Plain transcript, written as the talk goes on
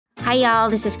Hi, y'all.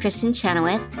 This is Kristen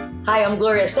Chenoweth. Hi, I'm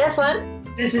Gloria Stefan.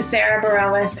 This is Sarah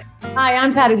Bareilles. Hi,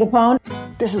 I'm Patti LuPone.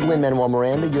 This is Lin-Manuel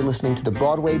Miranda. You're listening to the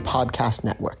Broadway Podcast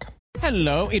Network.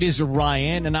 Hello, it is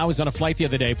Ryan, and I was on a flight the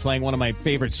other day playing one of my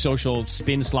favorite social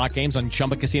spin slot games on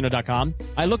ChumbaCasino.com.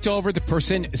 I looked over at the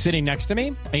person sitting next to me,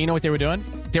 and you know what they were doing?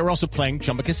 They were also playing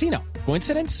Chumba Casino.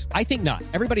 Coincidence? I think not.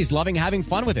 Everybody's loving having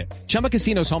fun with it. Chumba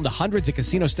Casino is home to hundreds of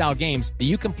casino-style games that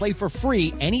you can play for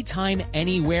free anytime,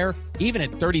 anywhere, even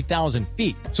at 30,000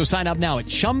 feet. So sign up now at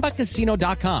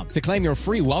ChumbaCasino.com to claim your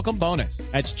free welcome bonus.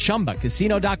 That's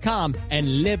ChumbaCasino.com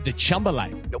and live the Chumba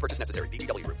life. No purchase necessary.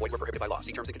 VGW. Void where prohibited by law.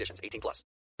 See terms and conditions. 18+.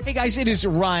 Hey guys, it is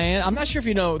Ryan. I'm not sure if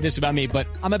you know this about me, but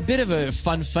I'm a bit of a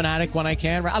fun fanatic when I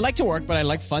can. I like to work, but I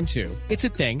like fun too. It's a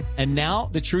thing. And now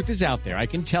the truth is out there. I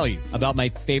can tell you about my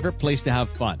favorite place to have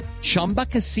fun. Chumba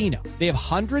Casino. They have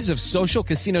hundreds of social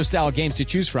casino style games to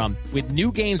choose from with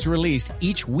new games released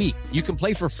each week. You can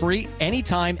play for free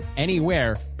anytime,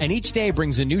 anywhere. And each day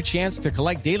brings a new chance to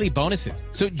collect daily bonuses.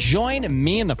 So join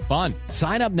me in the fun.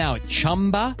 Sign up now at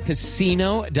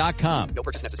ChumbaCasino.com. No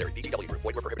purchase necessary. VGW. Void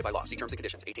where prohibited by law. See terms and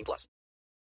conditions. 18+.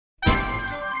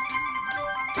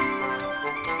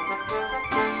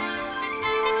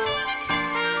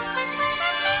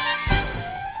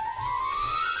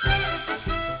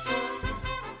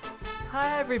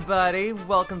 Hi everybody,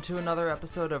 welcome to another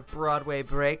episode of Broadway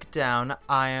Breakdown.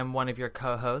 I am one of your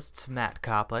co-hosts, Matt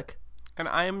Koplik. And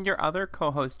I am your other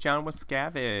co-host, John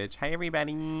Wascavage. Hi,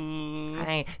 everybody.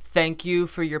 Hi. Thank you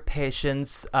for your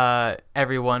patience,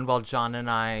 everyone, while John and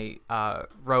I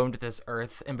roamed this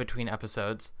earth in between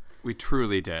episodes. We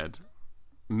truly did.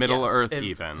 Middle Earth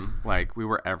even. Like, we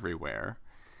were everywhere.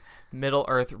 Middle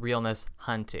Earth realness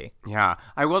hunty. Yeah.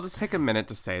 I will just take a minute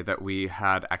to say that we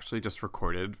had actually just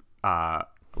recorded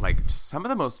just some of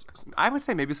the most, I would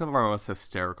say maybe some of our most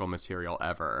hysterical material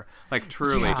ever. Like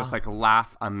truly, just like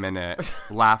laugh a minute,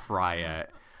 laugh riot.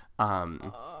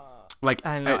 Can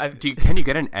you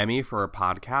get an Emmy for a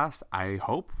podcast? I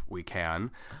hope we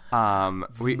can.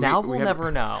 We'll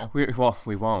never know.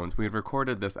 We won't. We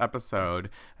recorded this episode,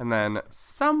 and then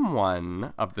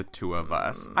someone of the two of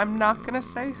us, I'm not gonna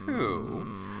say who,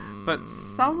 but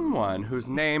someone whose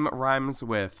name rhymes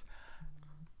with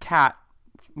Cat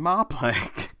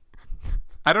Moplik.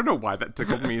 I don't know why that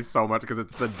tickled me so much because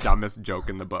it's the dumbest joke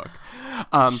in the book.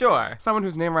 Sure. Someone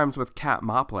whose name rhymes with Cat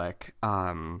Moplik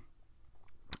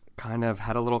kind of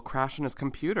had a little crash in his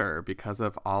computer because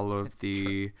of all of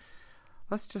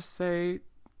let's just say,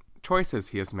 choices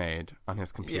he has made on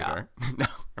his computer. Yeah. No,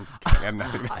 I'm just kidding. I have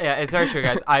nothing to Yeah, it's very true,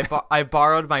 guys. I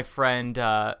borrowed my friend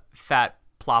Fat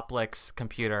Ploplik's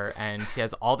computer, and he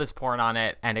has all this porn on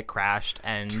it, and it crashed,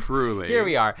 and truly here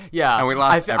we are. Yeah, and we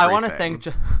lost everything. I want to thank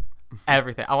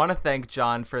everything. I want to thank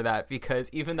John for that,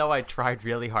 because even though I tried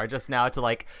really hard just now to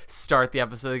like start the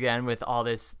episode again with all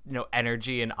this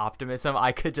energy and optimism,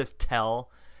 I could just tell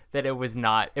that it was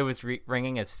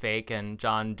ringing as fake, and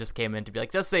John just came in to be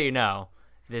like, just so you know,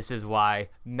 this is why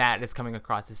Matt is coming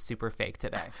across as super fake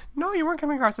today. No, you weren't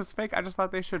coming across as fake. I just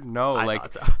thought they should know. I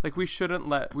thought so. Like we shouldn't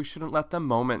let the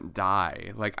moment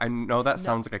die. Like I know that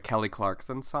sounds like a Kelly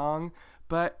Clarkson song,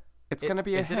 but it's gonna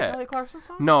be a hit. Is it a Kelly Clarkson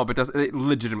song? No, but it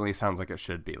legitimately sounds like it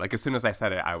should be. Like as soon as I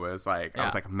said it, I was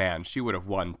like, man, she would have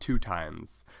won 2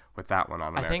 times with that one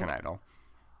on American Idol.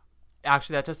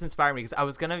 Actually, that just inspired me, because I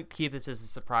was going to keep this as a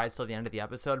surprise till the end of the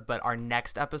episode, but our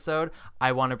next episode,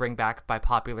 I want to bring back, by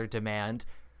popular demand,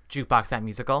 Jukebox That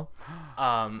Musical.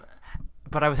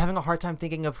 But I was having a hard time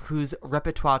thinking of whose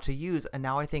repertoire to use, and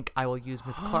now I think I will use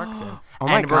Miss Clarkson. Oh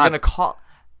my God.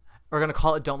 We're gonna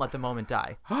call it Don't Let the Moment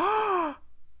Die.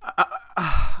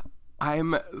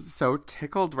 I'm so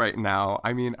tickled right now.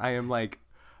 I mean, I'm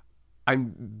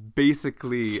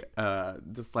basically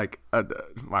just like I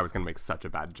was gonna make such a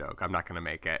bad joke. I'm not gonna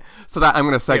make it. So that I'm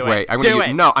gonna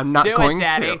segue. No, I'm not going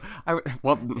to.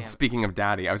 Speaking of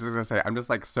Daddy, I was just gonna say I'm just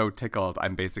like so tickled.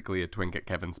 I'm basically a twink at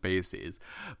Kevin Spacey's,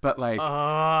 but like.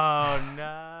 Oh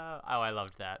no! Oh, I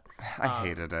loved that. I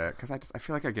hated it because I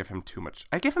feel like I give him too much.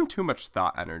 I give him too much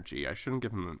thought energy. I shouldn't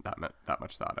give him that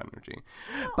much thought energy.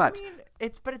 No, but I mean,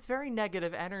 it's very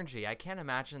negative energy. I can't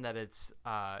imagine that it's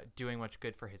doing much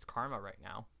good for his karma right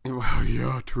now. Well,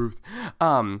 yeah, truth.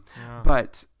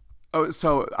 But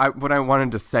what I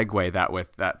wanted to segue that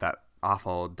with that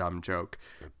awful dumb joke.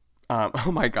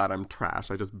 Oh my God, I'm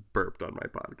trash. I just burped on my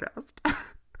podcast.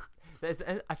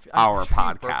 Our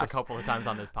podcast a couple of times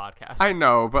on this podcast. I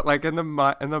know, but like in the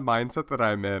mindset that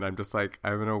I'm in, I'm just like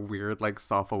I'm in a weird like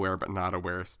self-aware but not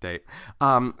aware state.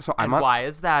 Why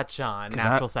is that, John?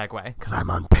 Natural segue. Because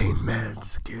I'm on pain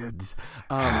meds, kids.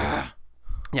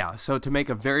 Yeah, so to make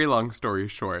a very long story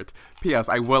short, P.S.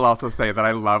 I will also say that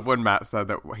I love when Matt said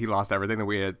that he lost everything that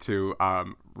we had to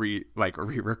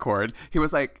re-record. He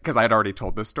was like, because I had already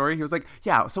told this story, he was like,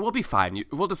 yeah, so we'll be fine.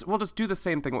 We'll just do the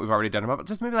same thing what we've already done, but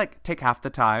just maybe like take half the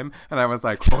time. And I was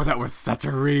like, oh, that was such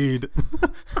a read.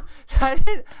 I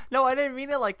didn't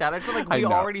mean it like that. I just like we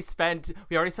know. already spent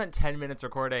 10 minutes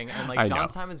recording, and like I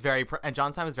John's know. time is very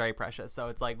precious. So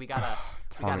it's like we gotta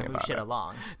move about shit it.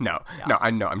 along. No,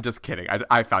 I know. I'm just kidding.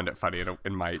 I found it funny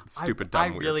in my stupid,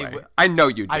 dumb, weird really way. w- I know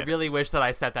you did. I really wish that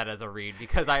I set that as a read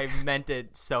because I meant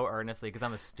it so earnestly because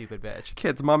I'm a stupid bitch.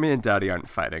 Kids, mommy and daddy aren't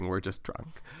fighting. We're just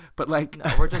drunk. But like,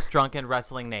 No, we're just drunk and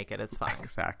wrestling naked. It's fine.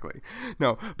 exactly.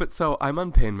 No, but so I'm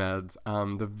on pain meds.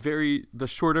 The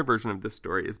shorter version of this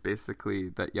story is basically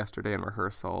that yesterday in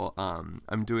rehearsal,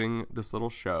 I'm doing this little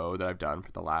show that I've done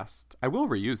for the last. I will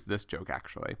reuse this joke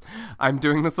actually. I'm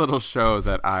doing this little show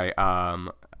that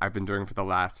I've been doing for the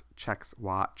last checks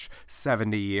watch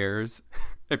 70 years.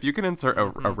 If you can insert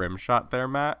a rim shot there,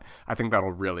 Matt, I think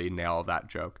that'll really nail that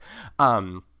joke.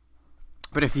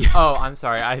 But if you Oh, I'm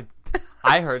sorry.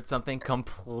 I heard something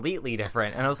completely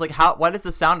different, and I was like, "How? What is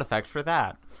the sound effect for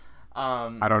that?"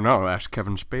 I don't know, ask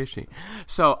Kevin Spacey.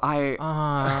 So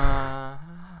Tasha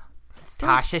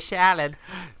Shallon.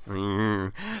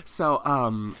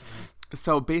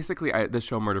 So basically, the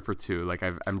show Murder for Two, like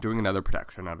I'm doing another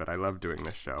production of it. I love doing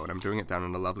this show, and I'm doing it down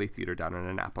in a lovely theater down in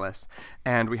Annapolis.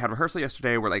 And we had rehearsal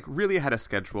yesterday. We're like really ahead of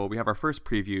schedule. We have our first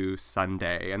preview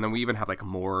Sunday, and then we even have like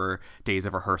more days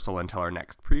of rehearsal until our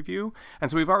next preview.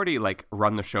 And so we've already like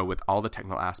run the show with all the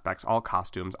technical aspects, all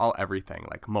costumes, all everything,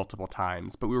 like multiple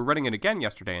times. But we were running it again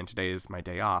yesterday, and today is my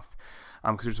day off.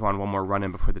 Because we just wanted one more run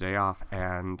in before the day off,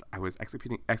 and I was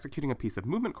executing a piece of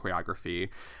movement choreography,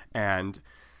 and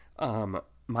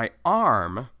my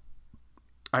arm,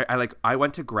 I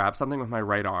went to grab something with my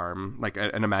right arm, like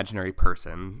an imaginary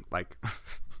person, like,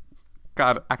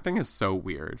 God, acting is so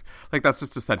weird. Like, that's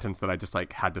just a sentence that I just,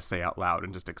 like, had to say out loud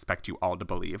and just expect you all to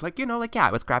believe. Like, yeah,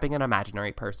 I was grabbing an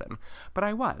imaginary person. But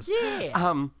I was.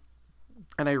 Yeah.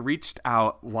 And I reached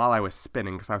out while I was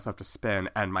spinning, because I also have to spin,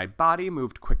 and my body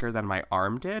moved quicker than my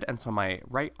arm did, and so my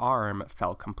right arm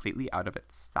fell completely out of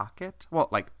its socket. Well,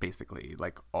 like, basically,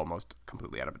 like, almost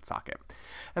completely out of its socket.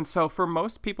 And so for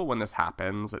most people when this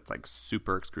happens, it's, like,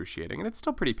 super excruciating, and it's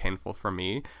still pretty painful for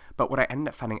me. But what I ended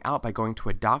up finding out by going to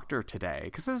a doctor today,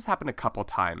 because this has happened a couple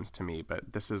times to me,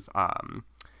 but this is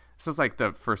like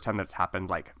the first time that's happened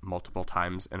like multiple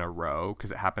times in a row,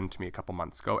 because it happened to me a couple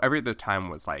months ago. Every other time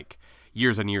was like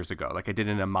years and years ago. Like I did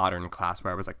in a modern class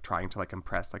where I was like trying to like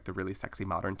impress like the really sexy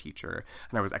modern teacher,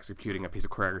 and I was executing a piece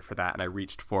of choreography for that, and I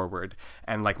reached forward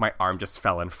and like my arm just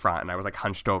fell in front, and I was like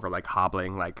hunched over, like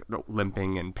hobbling, like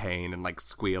limping in pain and like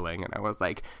squealing, and I was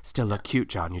like, still look cute,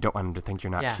 John, you don't want him to think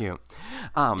you're not cute.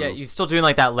 Yeah, you still doing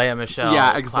like that Leia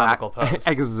Michelle clavicle pose.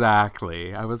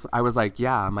 Exactly. I was like,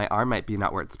 yeah, my arm might be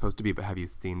not where it's supposed to be, but have you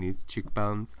seen these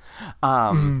cheekbones?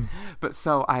 But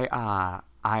so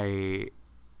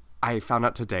I found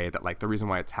out today that like the reason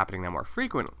why it's happening now more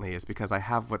frequently is because I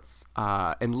have what's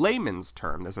in layman's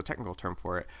term, there's a technical term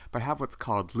for it, but I have what's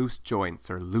called loose joints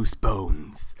or loose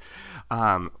bones,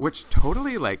 which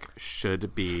totally like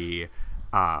should be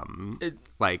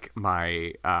like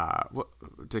my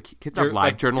do kids have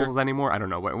live journals anymore? I don't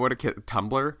know what a kid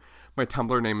Tumblr. My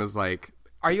Tumblr name is like.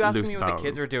 Are you asking me what bones. the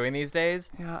kids are doing these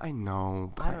days? Yeah, I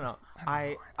know. But I don't know.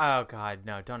 Oh god,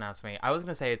 no! Don't ask me. I was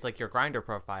gonna say it's like your Grindr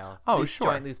profile. Oh, loose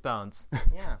sure. Joint, loose bones.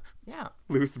 Yeah.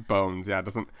 Loose bones. Yeah,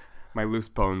 doesn't my loose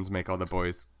bones make all the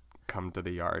boys come to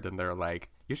the yard and they're like,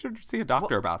 you should see a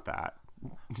doctor about that.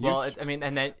 Well, I mean,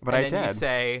 and then But and I then you did.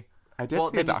 say. I did Well,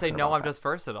 see a then you doctor say no. about I'm that. just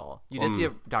versatile. You did see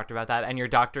a doctor about that, and your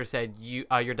doctor said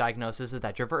your diagnosis is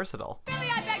that you're versatile. Billy,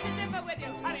 I beg to differ with you.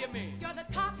 How do you mean? You're the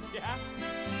top. Yeah.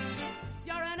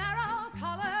 You're an arrow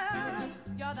color.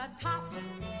 You're the top.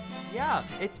 Yeah,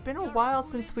 it's been a while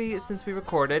since we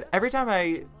recorded. Every time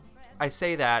I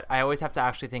say that, I always have to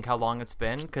actually think how long it's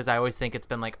been, because I always think it's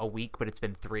been like a week, but it's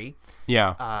been 3.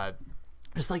 Yeah.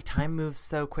 Just like time moves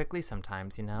so quickly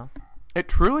sometimes, you know? It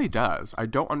truly does. I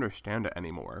don't understand it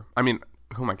anymore. I mean,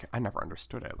 I never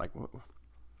understood it. Like,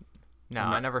 No,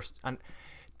 I never.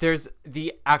 There's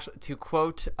the actual, to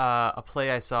quote a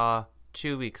play I saw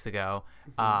 2 weeks ago.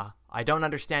 I don't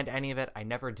understand any of it. I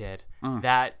never did.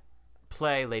 That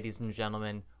play, ladies and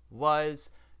gentlemen,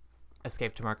 was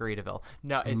Escape to Margaritaville.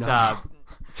 No, it's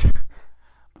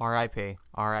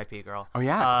R.I.P. girl. oh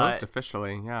yeah, it closed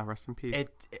officially. Yeah, rest in peace.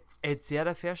 It's yet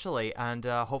officially, and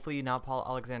hopefully now Paul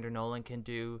Alexander Nolan can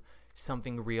do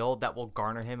something real that will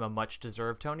garner him a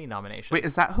much-deserved Tony nomination. Wait,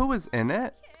 is that who was in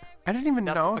it? I didn't even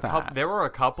know that. There were a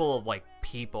couple of like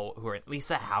people who were.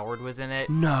 Lisa Howard was in it.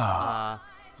 No.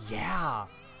 Yeah.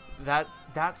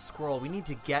 That squirrel. We need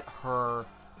to get her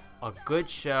a good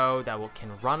show that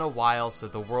can run a while so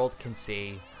the world can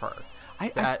see her. I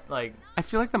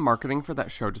feel like the marketing for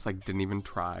that show just like didn't even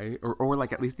try, or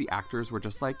like at least the actors were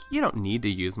just like, you don't need to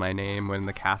use my name when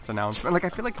the cast announcement. Like I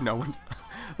feel like no one,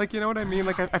 like, you know what I mean?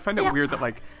 Like I find it weird that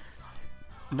like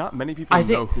not many people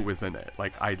know who was in it.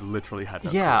 Like I literally had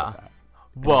no clue of that.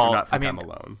 Well, I mean, I'm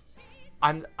alone.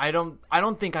 I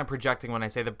don't think I'm projecting when I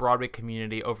say the Broadway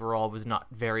community overall was not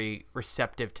very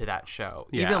receptive to that show.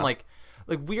 Yeah. Even like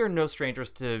we are no strangers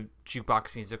to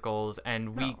jukebox musicals,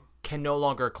 and we can no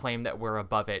longer claim that we're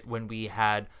above it when we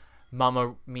had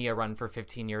Mamma Mia run for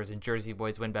 15 years and Jersey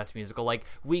Boys win Best Musical. Like,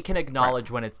 we can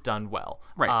acknowledge when it's done well.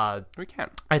 Right. We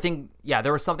can. I think,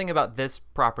 there was something about this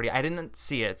property. I didn't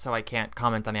see it, so I can't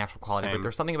comment on the actual quality, but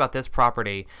there's something about this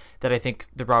property that I think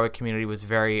the Broadway community was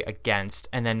very against.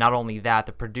 And then not only that,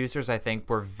 the producers, I think,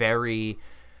 were very...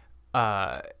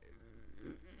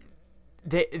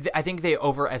 I think they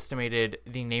overestimated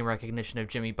the name recognition of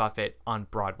Jimmy Buffett on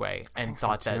Broadway and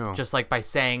thought that just like by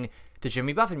saying the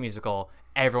Jimmy Buffett musical,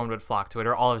 everyone would flock to it,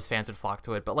 or all of his fans would flock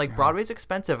to it. But like Broadway's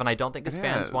expensive, and I don't think his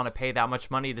fans want to pay that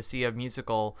much money to see a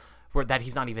musical that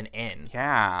he's not even in.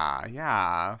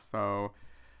 Yeah. So,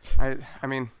 I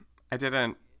mean, I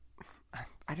didn't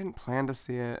plan to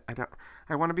see it.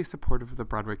 I want to be supportive of the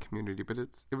Broadway community, but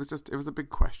it was a big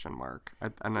question mark. I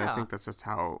think that's just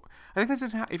how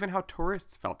even how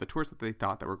tourists felt. The tourists that they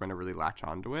thought that were going to really latch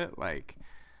onto it. Like,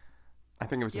 I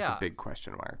think it was just a big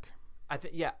question mark. I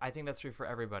think that's true for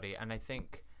everybody. And I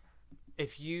think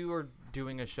if you are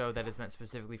doing a show that is meant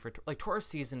specifically for like tourist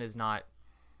season is not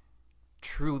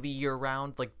truly year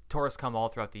round. Like tourists come all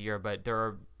throughout the year, but there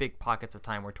are big pockets of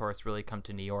time where tourists really come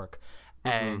to New York.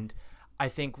 And I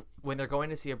think when they're going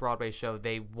to see a Broadway show,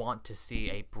 they want to see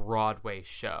a Broadway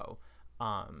show.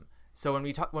 So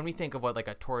when we think of what like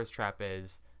a tourist trap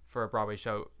is for a Broadway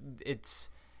show,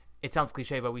 it sounds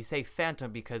cliche, but we say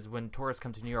Phantom because when tourists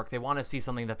come to New York, they want to see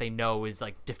something that they know is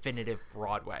like definitive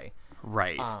Broadway.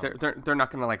 Right. They're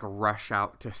not going to like rush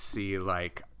out to see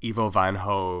like Ivo Van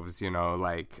Hove's,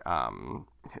 like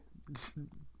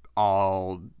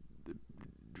all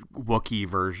Wookiee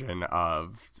version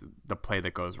of The Play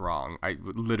That Goes Wrong. I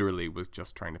literally was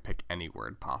just trying to pick any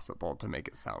word possible to make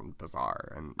it sound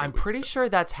bizarre, and I'm pretty sure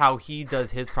that's how he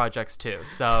does his projects too.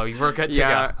 So we're good to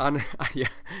go. Yeah,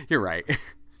 you're right.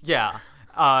 Yeah,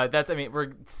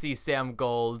 we're see Sam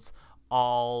Gold's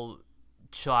all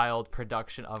child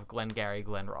production of Glengarry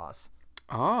Glen Ross.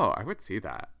 Oh, I would see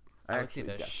that. I would see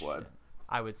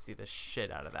the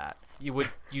shit out of that.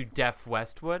 You Deaf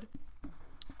Westwood?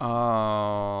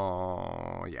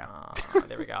 Oh, yeah.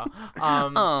 There we go.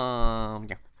 Yeah.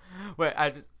 Wait,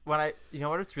 you know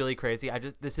what? It's really crazy.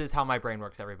 This is how my brain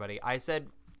works, everybody. I said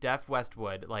Deaf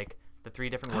Westwood, like the three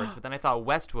different words, but then I thought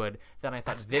Westwood, then I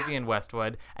thought Vivian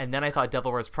Westwood, and then I thought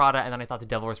Devil Wears Prada, and then I thought the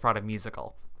Devil Wears Prada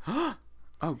musical.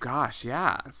 Oh gosh,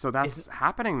 yeah. So that's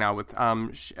happening now with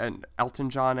Elton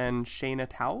John and Shayna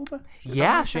Taub.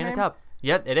 Yeah, Shayna Taub.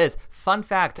 Yep, it is. Fun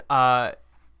fact.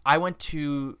 I went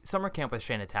to summer camp with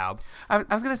Shayna Taub. I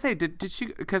was gonna say, did she?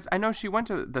 Because I know she went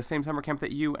to the same summer camp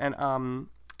that you and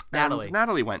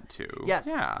Natalie went to. Yes.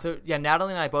 Yeah. So yeah,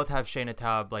 Natalie and I both have Shayna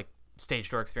Taub like stage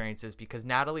door experiences because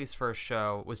Natalie's first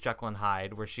show was Jekyll and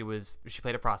Hyde, where she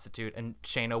played a prostitute, and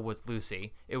Shayna was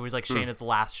Lucy. It was like Shayna's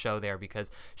last show there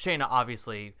because Shayna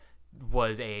obviously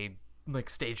was a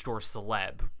like stage door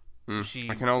celeb.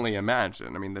 I can only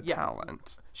imagine. I mean, the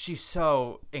talent. She's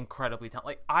so incredibly talented.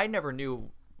 Like I never knew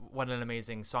what an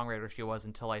amazing songwriter she was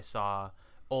until I saw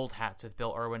Old Hats with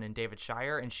Bill Irwin and David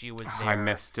Shire, and she was there. I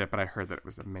missed it, but I heard that it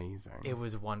was amazing. It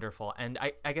was wonderful. And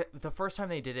I get the first time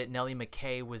they did it, Nellie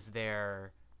McKay was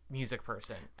their music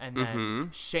person, and then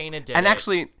Shayna did it. And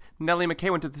actually, Nellie McKay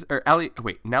went to this, or Ellie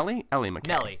McKay. Nellie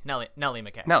McKay.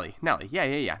 Nellie.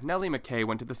 Yeah. Nellie McKay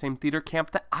went to the same theater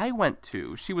camp that I went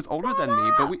to. She was older than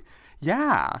me, but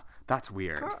that's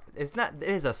weird. Girl, it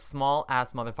is a small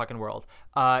ass motherfucking world.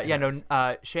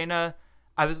 Shayna.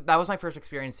 That was my first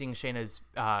experience seeing Shayna's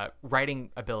writing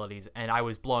abilities, and I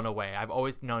was blown away. I've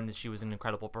always known that she was an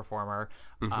incredible performer.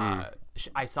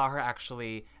 I saw her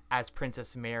actually as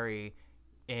Princess Mary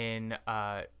in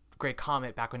Great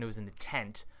Comet back when it was in the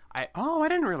tent. I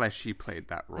didn't realize she played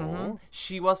that role.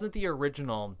 She wasn't the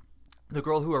original. The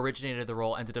girl who originated the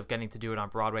role ended up getting to do it on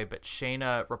Broadway, but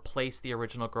Shayna replaced the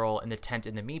original girl in the tent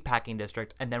in the Meatpacking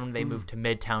District, and then when they moved to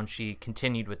Midtown, she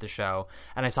continued with the show.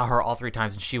 And I saw her all three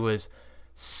times, and she was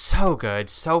so good,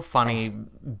 so funny,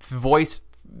 voice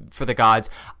for the gods.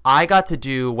 I got to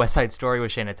do West Side Story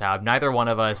with Shayna Taub. Neither one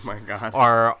of us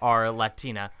are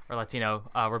Latina or Latino.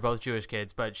 We're both Jewish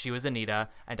kids, but she was Anita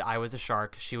and I was a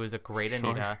shark. She was a great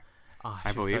Anita. Oh,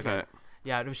 I believe it.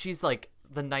 Yeah, she's like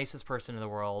the nicest person in the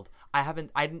world. I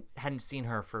hadn't seen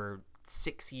her for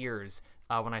 6 years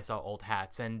when I saw Old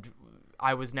Hats, and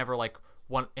I was never like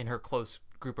one in her close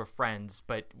group of friends,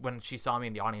 but when she saw me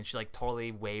in the audience, she like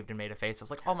totally waved and made a face. I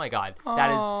was like, oh my god,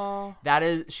 that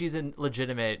is she's a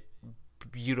legitimate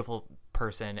beautiful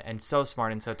person and so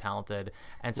smart and so talented,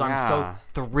 and so I'm so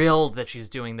thrilled that she's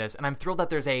doing this, and I'm thrilled that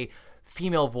there's a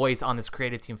female voice on this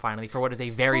creative team finally for what is a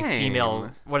very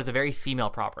female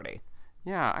property.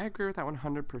 Yeah, I agree with that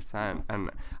 100%. And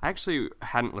I actually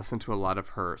hadn't listened to a lot of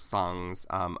her songs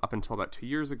up until about 2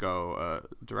 years ago.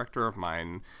 A director of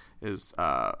mine is,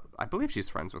 I believe she's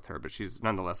friends with her, but she's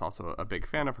nonetheless also a big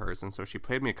fan of hers. And so she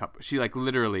played me a couple. She like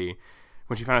literally,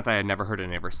 when she found out that I had never heard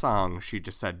any of her songs, she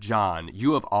just said, "John,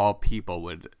 you of all people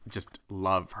would just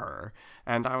love her."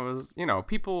 And I was,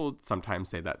 people sometimes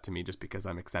say that to me just because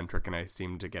I'm eccentric and I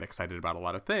seem to get excited about a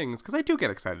lot of things, because I do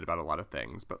get excited about a lot of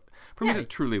things. But for me to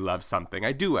truly love something,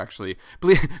 I do actually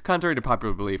believe, contrary to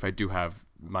popular belief, I do have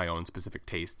my own specific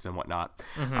tastes and whatnot.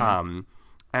 Mm-hmm.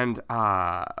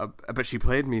 But she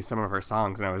played me some of her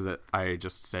songs, and I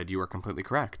just said, "You are completely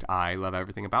correct. I love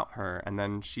everything about her." And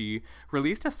then she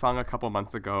released a song a couple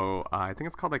months ago. I think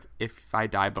it's called like "If I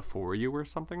Die Before You" or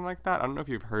something like that. I don't know if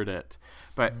you've heard it,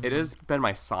 but it has been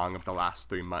my song of the last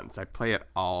 3 months. I play it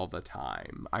all the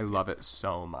time. I love it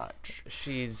so much.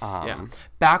 She's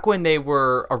back when they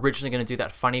were originally going to do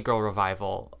that Funny Girl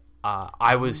revival.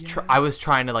 I was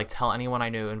trying to like tell anyone I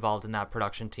knew involved in that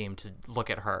production team to look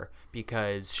at her,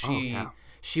 because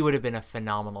she would have been a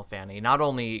phenomenal Fanny. Not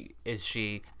only is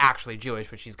she actually Jewish,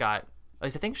 but she's got, at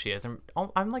least I think she is.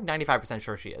 I'm like 95%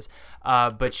 sure she is.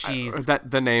 But she's is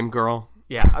that the name girl?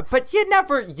 Yeah, but you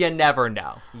never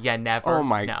know. You never. Oh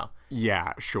my. know.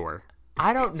 Yeah, sure.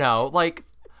 I don't know. Like,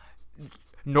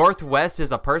 Northwest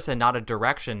is a person, not a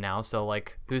direction now. So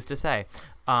like, who's to say?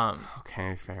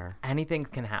 Okay, fair. Anything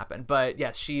can happen, but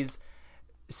yes, she's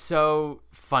so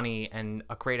funny and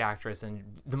a great actress, and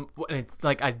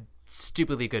like a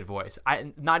stupidly good voice.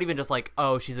 Not even just like,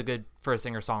 oh, she's a good for a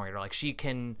singer-songwriter. Like, she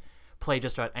can play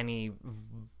just about any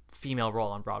female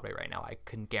role on Broadway right now. I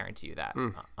can guarantee you that.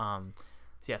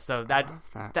 So that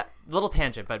little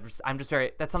tangent, but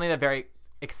that's something that very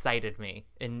excited me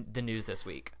in the news this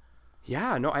week.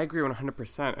 Yeah, no, I agree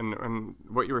 100%. And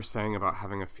what you were saying about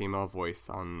having a female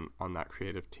voice on that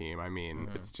creative team, I mean,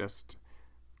 it's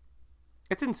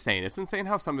it's insane. It's insane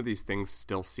how some of these things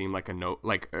still seem like a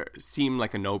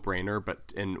no-brainer,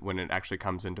 but when it actually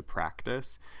comes into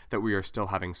practice, that we are still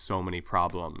having so many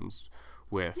problems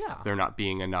with there not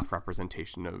being enough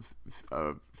representation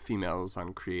of females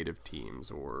on creative teams,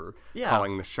 or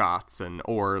calling the shots,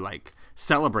 or like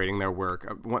celebrating their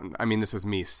work. I mean, this is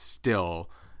me still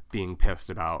being pissed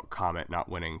about Comet not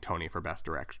winning Tony for Best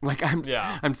Direction. Like,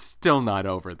 I'm still not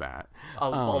over that. A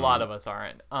lot of us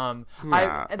aren't. I'm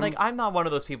not one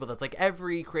of those people that's like,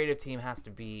 every creative team has to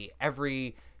be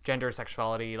every gender,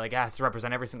 sexuality, like, has to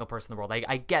represent every single person in the world.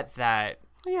 I get that.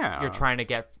 Yeah, you're trying to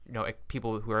get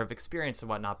people who have experience and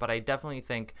whatnot, but I definitely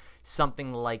think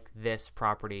something like this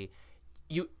property,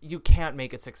 you can't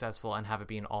make it successful and have it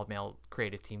be an all-male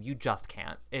creative team. You just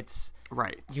can't. It's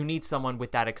right. You need someone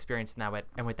with that experience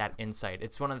and with that insight.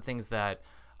 It's one of the things that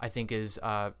I think is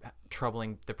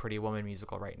troubling the Pretty Woman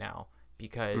musical right now,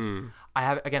 because I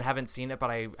haven't seen it,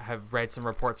 but I have read some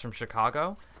reports from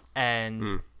Chicago,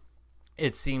 and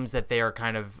it seems that they are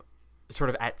kind of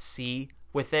sort of at sea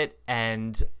with it,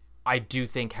 and I do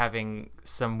think having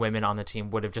some women on the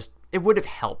team would have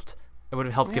helped. It would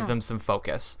have helped give them some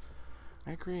focus.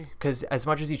 I agree. Because as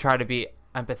much as you try to be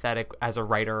empathetic as a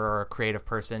writer or a creative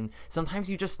person,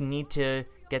 sometimes you just need to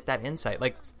get that insight.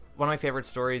 Like, one of my favorite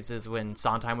stories is when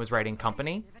Sondheim was writing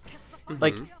Company.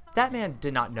 Like, that man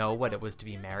did not know what it was to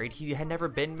be married. He had never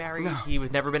been married. No. He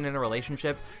was never been in a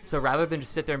relationship. So rather than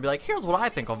just sit there and be like, here's what I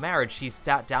think of marriage, he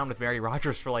sat down with Mary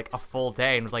Rogers for like a full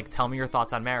day and was like, tell me your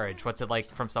thoughts on marriage. What's it like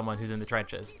from someone who's in the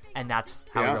trenches? And that's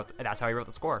how he wrote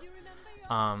the score.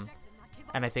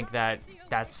 And I think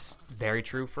that's very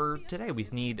true for today. We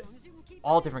need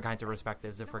all different kinds of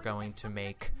perspectives if we're going to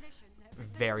make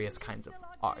various kinds of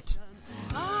art.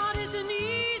 Art isn't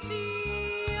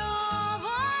easy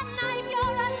overnight. You're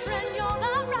a trend, you're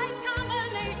the right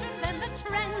combination. Then the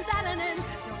trend's at an end.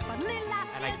 You'll suddenly last.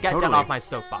 And I get down off my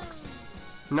soapbox.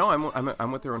 No,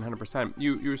 I'm with her 100%.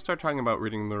 You start talking about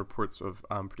reading the reports of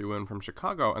pretty women from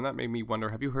Chicago, and that made me wonder: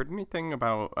 have you heard anything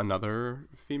about another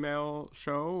female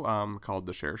show called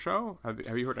The Cher Show?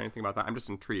 Have you heard anything about that? I'm just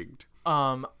intrigued.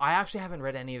 I actually haven't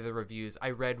read any of the reviews.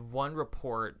 I read one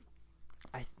report.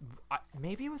 I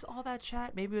maybe it was All That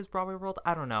Chat, maybe it was Broadway World.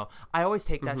 I don't know. I always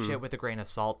take that shit with a grain of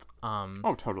salt.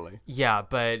 Oh, totally. Yeah,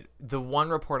 but the one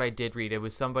report I did read, it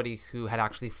was somebody who had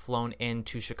actually flown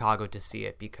into Chicago to see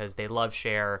it because they love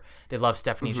Cher, they love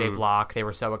Stephanie J. Block, they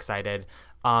were so excited.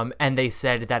 And they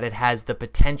said that it has the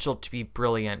potential to be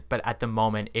brilliant, but at the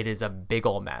moment it is a big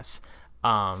ol' mess.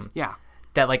 Yeah.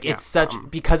 That like it's such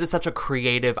because it's such a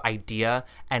creative idea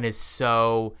and is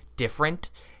so different.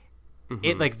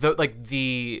 It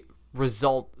the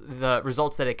results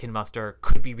that it can muster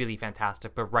could be really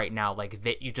fantastic, but right now like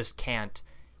that you just can't.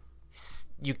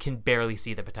 You can barely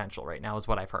see the potential right now, is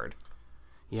what I've heard.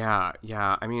 Yeah.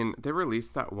 I mean, they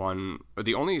released that one.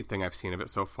 The only thing I've seen of it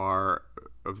so far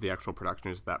of the actual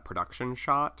production is that production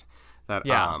shot. That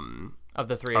of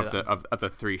the three of them. Of the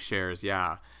three shares,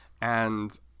 yeah.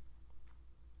 And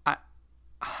I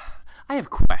have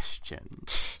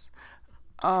questions.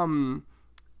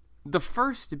 The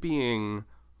first being,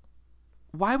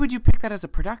 why would you pick that as a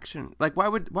production? Like, why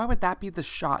would that be the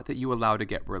shot that you allow to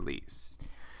get released?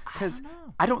 Because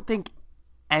I don't think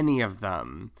any of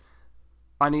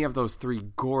those three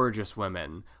gorgeous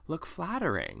women look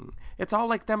flattering. It's all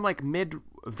like them, like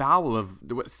mid-vowel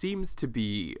of what seems to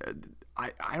be,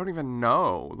 I don't even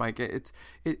know. Like it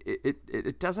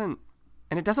doesn't,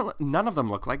 and it doesn't. None of them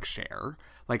look like Cher.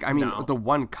 Like I mean, the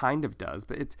one kind of does,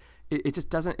 but it just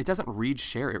doesn't. It doesn't read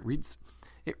Cher. It reads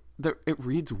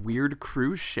weird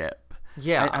cruise ship.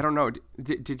 Yeah, I don't know.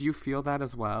 Did you feel that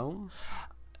as well?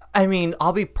 I mean,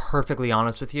 I'll be perfectly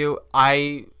honest with you.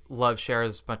 I love Cher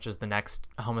as much as the next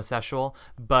homosexual,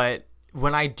 but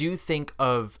when I do think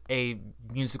of a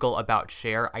musical about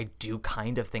Cher, I do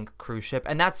kind of think cruise ship,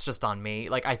 and that's just on me.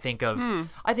 Like I think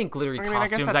glittery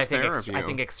costumes, I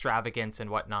think extravagance and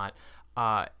whatnot.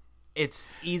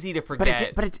 It's easy to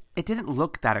forget, but it didn't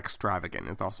look that extravagant.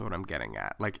 Is also what I'm getting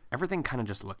at. Like everything kind of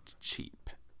just looked cheap.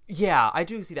 Yeah, I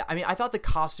do see that. I mean, I thought the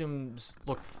costumes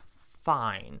looked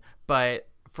fine, but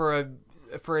for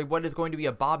what is going to be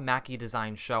a Bob Mackie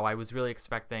designed show, I was really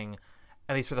expecting,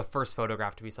 at least for the first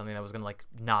photograph, to be something that was going to like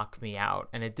knock me out,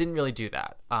 and it didn't really do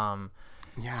that.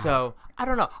 So I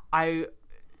don't know.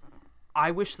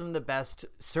 I wish them the best.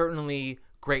 Certainly,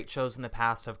 great shows in the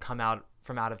past have come out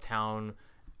from out of town,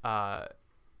 out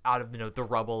of the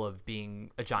rubble of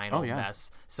being a giant old mess.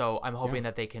 So I'm hoping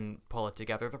that they can pull it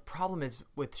together. The problem is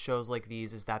with shows like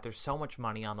these is that there's so much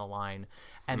money on the line,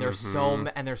 and there's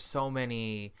so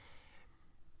many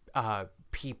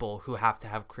people who have to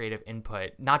have creative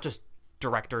input, not just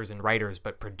directors and writers,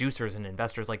 but producers and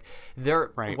investors. Like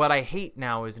what I hate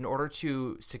now is in order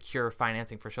to secure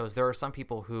financing for shows, there are some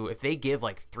people who, if they give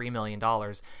like $3 million,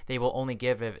 they will only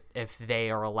give it if they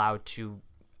are allowed to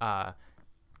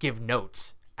give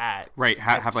notes at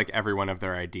have like every one of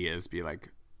their ideas be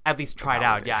like at least tried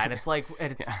out. Yeah. And it's like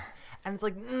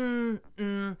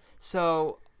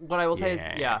so what I will say is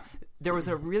there was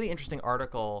a really interesting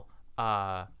article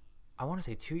I want to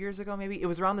say 2 years ago, maybe. It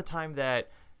was around the time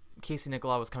that Casey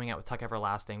Nicholaw was coming out with Tuck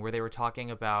Everlasting, where they were talking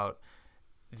about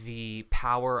the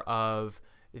power of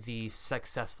the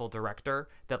successful director,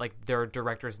 that like there are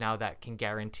directors now that can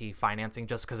guarantee financing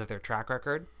just because of their track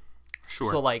record.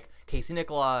 Sure. So like Casey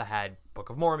Nicholaw had Book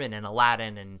of Mormon and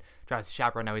Aladdin and Drowsy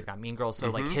Chaperone. Now he's got Mean Girls.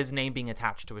 So like his name being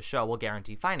attached to a show will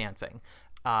guarantee financing.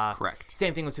 Correct.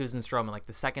 Same thing with Susan Stroman. Like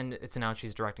the second it's announced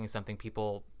she's directing something,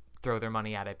 people throw their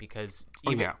money at it because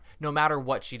no matter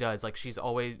what she does, like she's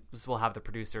always will have the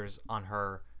producers on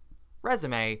her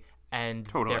resume, and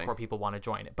therefore people want to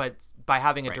join it. But by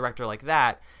having a director like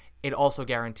that, it also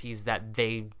guarantees that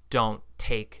they don't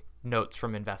take notes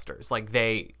from investors. Like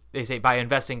they say, by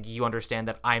investing, you understand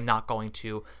that I'm not going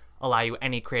to allow you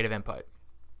any creative input,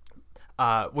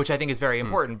 which I think is very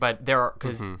important. But there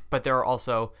are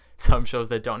also some shows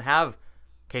that don't have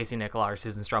Casey Nicholaw or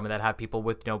Susan Stroman that have people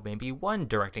with maybe one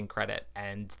directing credit,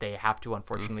 and they have to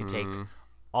unfortunately take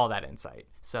all that insight.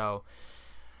 So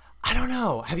I don't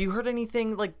know. Have you heard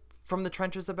anything like from the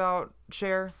trenches about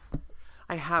Cher?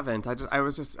 I haven't.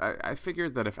 I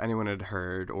figured that if anyone had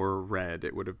heard or read,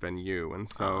 it would have been you. And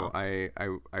so I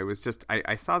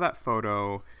saw that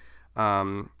photo.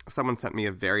 Someone sent me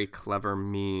a very clever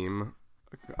meme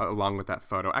along with that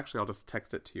photo. Actually, I'll just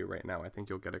text it to you right now. I think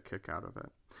you'll get a kick out of it.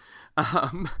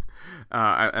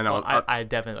 I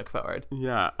definitely look forward.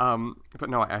 Yeah. But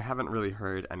no, I haven't really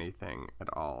heard anything at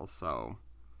all. So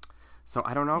So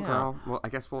I don't know, girl. Well, I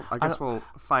guess we'll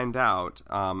find out.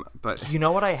 But You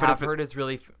know what I have if it- heard is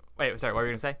really... Wait, sorry, what were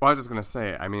you going to say? Well, I was just gonna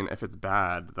say. I mean, if it's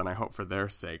bad, then I hope for their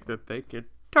sake that they could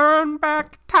turn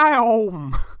back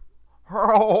time.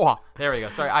 Oh, there we go.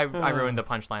 Sorry, I ruined the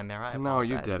punchline there. I No,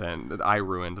 you apologize. didn't. I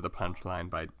ruined the punchline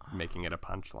by making it a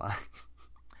punchline.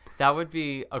 That would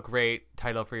be a great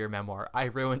title for your memoir. I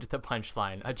ruined the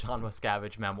punchline, a John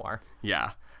Miscavige memoir.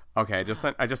 Yeah. Okay. I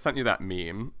just sent you that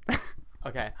meme.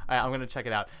 Okay, I'm gonna check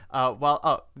it out.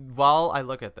 While I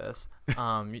look at this,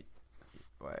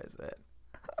 where is it?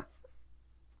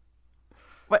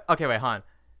 Wait, Han.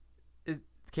 Is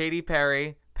Katy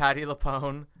Perry, Patti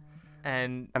LuPone,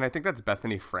 and And I think that's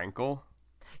Bethany Frankel.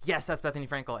 yes, that's Bethany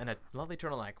Frankel in a lovely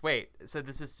turtleneck. Wait, so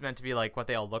this is meant to be like what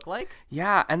they all look like?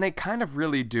 Yeah, and they kind of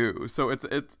really do. So it's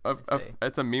see.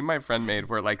 it's a meme my friend made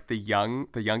where like the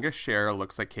youngest Cher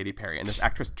looks like Katy Perry, and this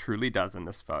actress truly does in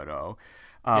this photo.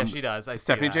 Yeah, she does. I see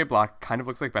Stephanie that. J. Block kind of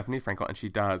looks like Bethany Frankel, and she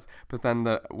does. But then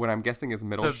what I'm guessing is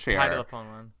middle The Cher Patti LuPone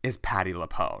one. is Patti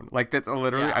LuPone. Like that's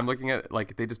literally Yeah. I'm looking at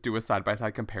like they just do a side by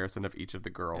side comparison of each of the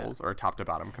girls or a top to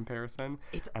bottom comparison.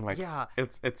 It's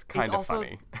kind of also-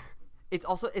 funny. It's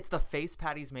the face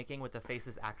Patty's making with the face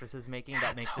this actress is making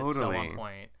that makes it so totally. on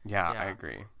point. Yeah, I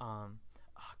agree. Oh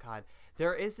God,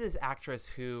 there is this actress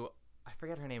who I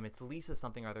forget her name. It's Lisa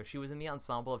something or other. She was in the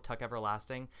ensemble of Tuck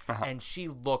Everlasting, and she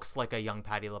looks like a young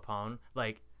Patti LuPone.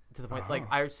 Like to the point, like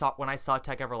when I saw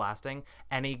Tuck Everlasting,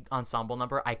 any ensemble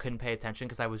number, I couldn't pay attention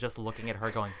because I was just looking at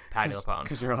her going Patti LuPone.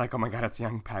 Because you're like, oh my god, it's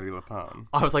young Patti LuPone.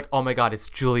 I was like, oh my God, it's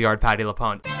Juilliard Patti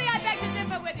LuPone. Billy, I beg to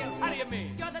differ with you. How do you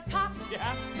mean? You're the top.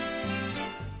 Yeah.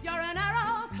 You're an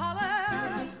arrow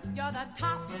color. You're the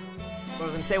top. What I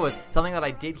was going to say was something that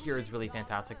I did hear is really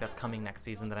fantastic that's coming next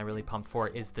season that I'm really pumped for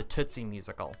is the Tootsie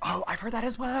musical. Oh, I've heard that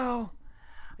as well.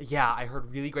 Yeah, I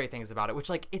heard really great things about it, which,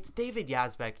 like, it's David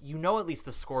Yazbek. You know at least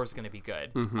the score is going to be good.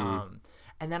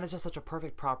 And that is just such a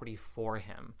perfect property for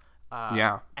him.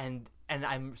 Yeah. And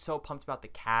I'm so pumped about the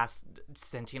cast.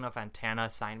 Santino Fontana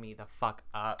signed me the fuck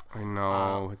up. I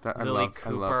know. Lily I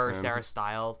Cooper, love him. Sarah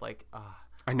Styles, like,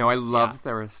 I know. I love yeah.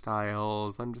 Sarah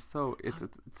Styles. I'm just so it's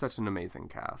such an amazing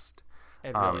cast.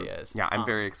 it really is. Yeah, I'm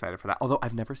very excited for that. Although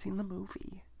I've never seen the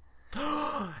movie.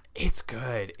 It's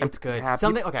good. It's good. Yeah,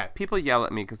 Something, okay. People yell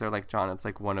at me because they're like, John, it's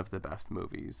like one of the best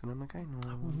movies, and I'm like, I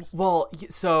know. Well,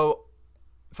 so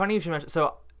funny you should mention.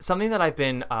 So something that I've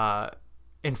been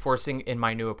enforcing in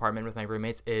my new apartment with my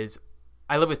roommates is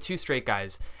I live with two straight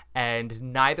guys, and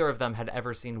neither of them had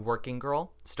ever seen Working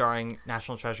Girl, starring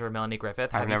National Treasure Melanie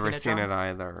Griffith. I've Have you never seen John? it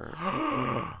either.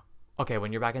 Okay,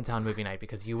 when you're back in town movie night,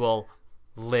 because you will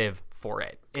live for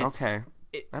it. Okay.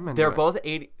 I'm into they're it. both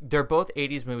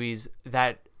 80s movies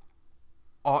that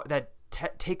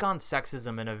take on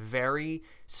sexism in a very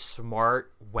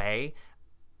smart way,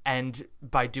 and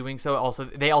by doing so,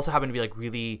 they also happen to be like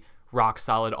really rock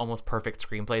solid, almost perfect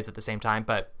screenplays at the same time.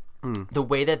 But the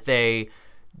way that they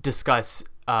discuss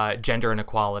gender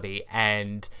inequality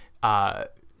and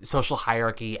social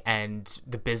hierarchy and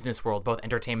the business world, both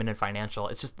entertainment and financial,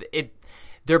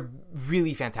 they're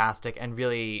really fantastic and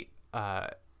really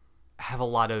have a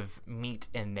lot of meat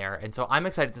in there. And so I'm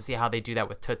excited to see how they do that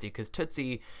with Tootsie, because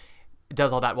Tootsie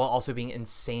does all that while also being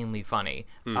insanely funny.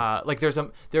 Like there's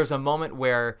a moment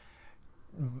where,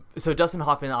 so Dustin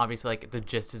Hoffman, obviously, like, the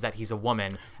gist is that he's a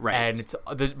woman, Right. and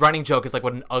the running joke is like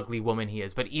what an ugly woman he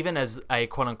is. But even as a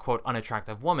quote unquote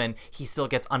unattractive woman, he still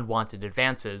gets unwanted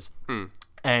advances.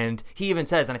 And he even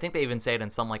says, and I think they even say it in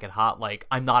Some Like It Hot, like,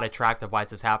 I'm not attractive, why is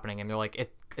this happening? And they're like,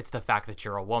 it's the fact that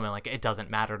you're a woman, like, it doesn't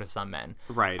matter to some men.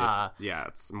 Right.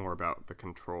 It's more about the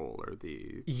control or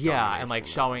the And like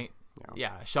domination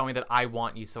showing that I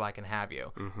want you so I can have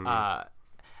you.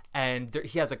 And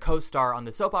he has a co-star on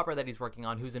the soap opera that he's working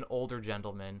on who's an older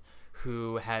gentleman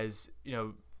who has,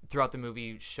 throughout the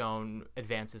movie shown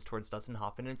advances towards Dustin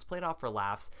Hoffman, and it's played off for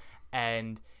laughs.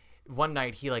 And one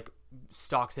night he like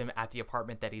stalks him at the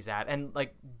apartment that he's at, and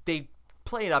like they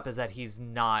play it up as that he's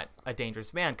not a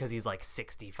dangerous man because he's like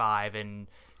 65 and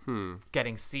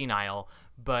getting senile,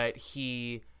 but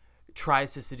he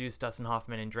tries to seduce Dustin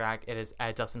Hoffman and drag it is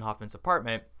at Dustin Hoffman's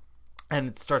apartment, and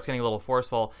it starts getting a little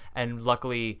forceful. And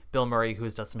luckily Bill Murray, who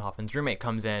is Dustin Hoffman's roommate,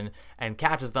 comes in and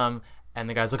catches them, and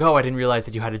the guy's like, oh, I didn't realize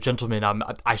that you had a gentleman,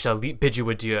 I shall bid you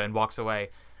adieu, and walks away.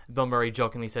 Bill Murray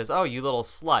jokingly says, oh, you little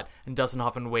slut, and Dustin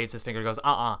Hoffman waves his finger and goes,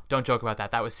 don't joke about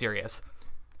that was serious.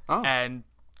 And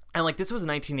like, this was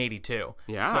 1982.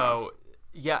 Yeah. So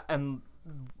yeah, and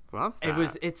Love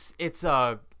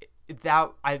that.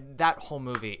 that whole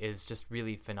movie is just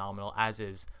really phenomenal, as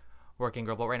is Working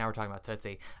Girl. But right now we're talking about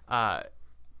Tootsie.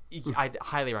 I'd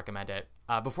highly recommend it.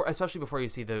 Especially before you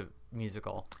see the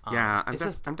musical. Yeah, it's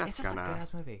just I'm a good gonna.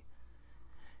 ass movie.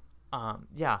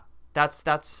 Yeah,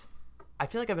 that's. I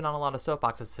feel like I've been on a lot of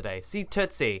soapboxes today. See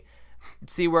Tootsie,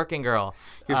 see Working Girl.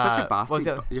 You're such a what was bossy.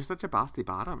 the- You're such a bossy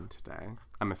bottom today.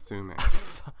 I'm assuming.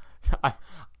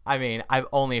 I mean, I've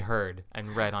only heard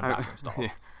and read on bathroom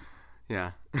stalls.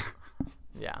 Yeah.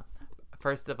 Yeah.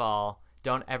 First of all,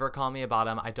 don't ever call me a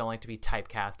bottom. I don't like to be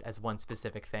typecast as one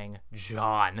specific thing.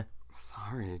 John.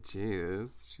 Sorry,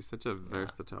 jeez. She's such a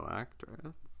versatile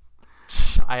actress.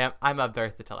 I'm a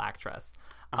versatile actress.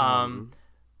 All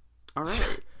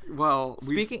right. Well,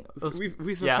 Speaking-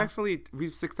 we've yeah.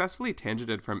 successfully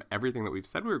tangented from everything that we've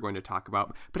said we were going to talk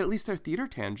about, but at least they're theater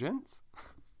tangents.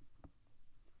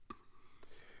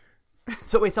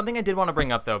 So wait, something I did want to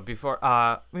bring up though before.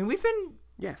 I mean, we've been.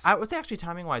 Yes. I would say actually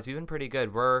timing wise, we've been pretty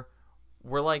good. We're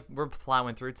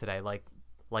plowing through today, like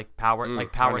power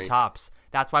honey. tops.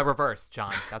 That's why reverse,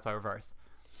 John. That's why reverse.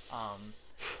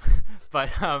 But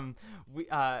we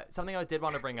something I did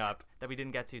want to bring up that we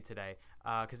didn't get to today,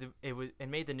 because it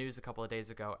made the news a couple of days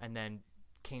ago and then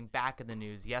came back in the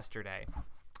news yesterday.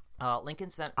 Lincoln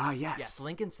Center. Yes. Yes,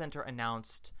 Lincoln Center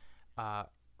announced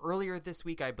earlier this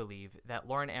week, I believe, that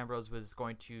Lauren Ambrose was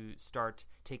going to start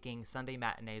taking Sunday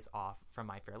matinees off from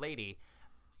My Fair Lady.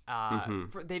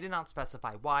 They did not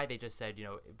specify why. They just said,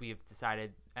 we've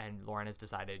decided, and Lauren has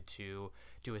decided to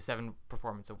do a 7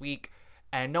 performance a week,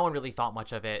 and no one really thought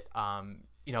much of it.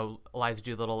 Eliza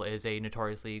Doolittle is a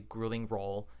notoriously grueling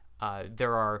role.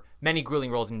 There are many grueling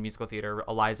roles in musical theater.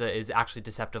 Eliza is actually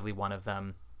deceptively one of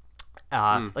them.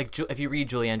 If you read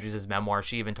Julie Andrews' memoir,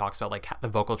 she even talks about the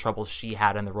vocal troubles she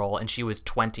had in the role, and she was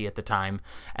 20 at the time.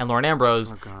 And Lauren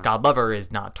Ambrose, God love her,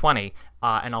 is not 20,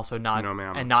 and also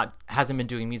hasn't been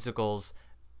doing musicals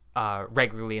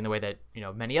regularly in the way that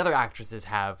many other actresses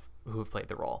have who have played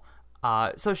the role.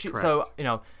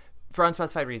 For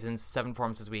unspecified reasons, 7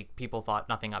 performances a week, people thought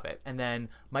nothing of it. And then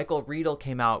Michael Riedel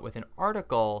came out with an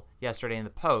article yesterday in the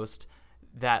Post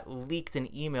that leaked an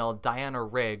email. Diana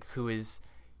Rigg, who is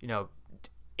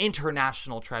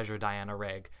international treasure Diana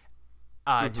Rigg,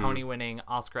 Tony-winning,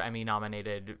 Oscar,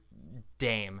 Emmy-nominated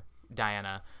Dame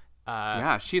Diana.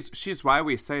 She's why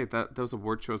we say that those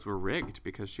award shows were rigged,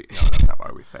 because no, that's not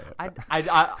why we say it.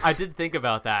 I did think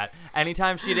about that.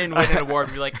 Anytime she didn't win an award,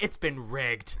 we'd be like, it's been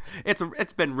rigged.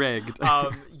 It's been rigged.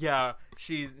 Yeah,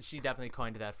 she definitely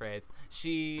coined that phrase.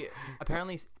 She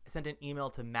apparently sent an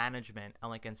email to management at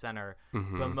Lincoln Center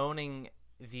bemoaning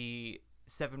the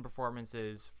 7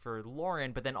 performances for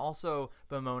Lauren, but then also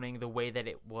bemoaning the way that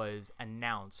it was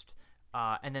announced.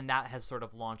 And then that has sort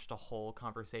of launched a whole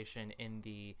conversation in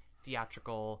the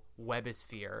theatrical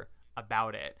webosphere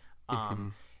about it.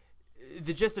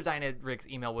 The gist of Diana Rigg's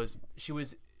email was she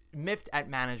was miffed at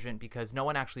management because no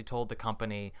one actually told the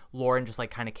company. Lauren just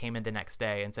kind of came in the next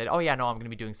day and said, oh yeah, no, I'm going to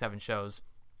be doing 7 shows.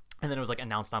 And then it was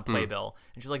announced on Playbill,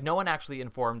 and she was like, "No one actually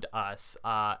informed us."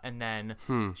 And then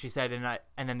she said,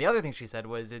 and then the other thing she said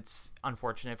was, "It's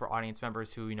unfortunate for audience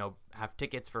members who have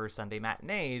tickets for Sunday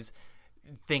matinees,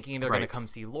 thinking they're going to come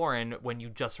see Lauren when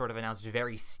you just sort of announced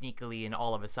very sneakily and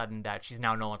all of a sudden that she's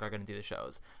now no longer going to do the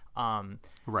shows."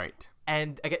 Right.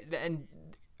 And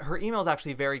her email is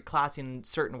actually very classy in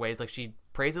certain ways. She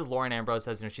praises Lauren Ambrose,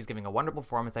 says she's giving a wonderful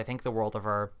performance. I think the world of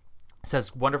her.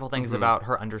 Says wonderful things about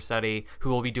her understudy,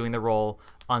 who will be doing the role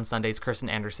on Sundays,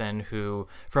 Kirsten Anderson, who,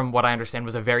 from what I understand,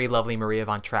 was a very lovely Maria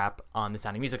von Trapp on the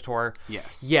Sound of Music tour.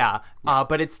 Yes. Yeah.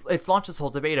 But it's launched this whole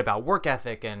debate about work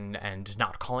ethic and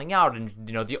not calling out, and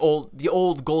the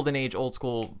old golden age, old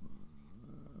school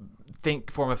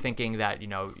form of thinking that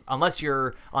unless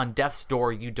you're on death's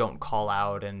door, you don't call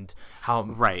out, and how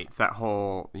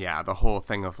the whole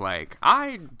thing of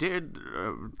I did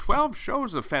 12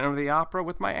 shows of Phantom of the Opera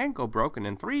with my ankle broken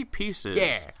in 3 pieces.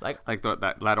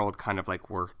 That old kind of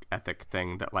work ethic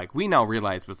thing that we now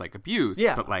realize was abuse,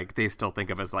 but they still think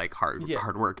of as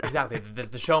hard work. Exactly.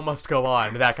 The show must go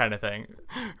on, that kind of thing.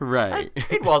 Right.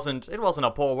 It wasn't a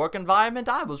poor work environment.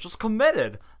 I was just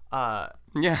committed.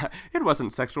 Yeah, it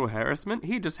wasn't sexual harassment.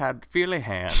 He just had feely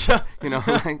hands.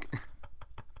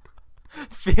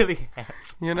 Feely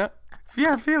hands.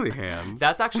 Yeah, feely hands.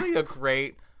 That's actually a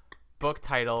great book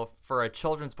title for a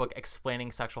children's book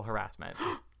explaining sexual harassment.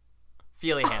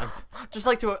 Feely hands. Just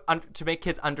to make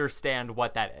kids understand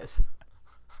what that is.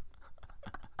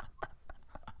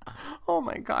 Oh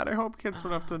my God! I hope kids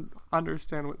don't have to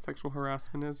understand what sexual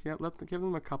harassment is yet. Give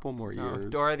them a couple more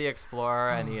years. Dora the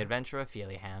Explorer and the Adventure of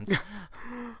Feely Hands.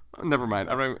 Never mind.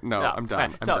 I'm done. Okay.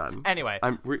 I'm done. Anyway,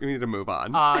 we need to move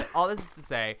on. All this is to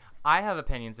say, I have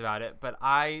opinions about it, but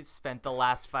I spent the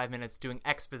last 5 minutes doing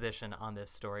exposition on this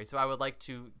story, so I would like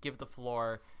to give the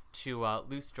floor to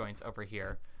Loose Joints over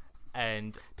here.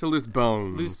 and to loose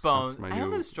bones. Loose bones. That's my I have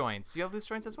new- loose joints. You have loose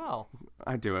joints as well.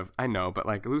 I do have. I know, but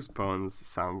like loose bones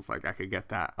sounds like I could get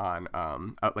that on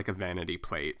like a vanity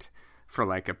plate for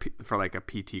like a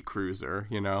PT Cruiser,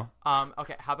 you know.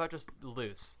 Okay. How about just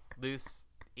loose? Loose.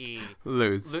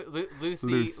 Loose.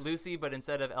 Lucy, but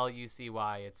instead of Lucy,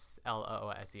 it's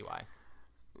Loosey.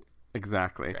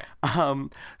 Exactly. Right.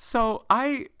 So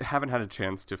I haven't had a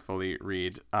chance to fully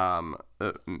read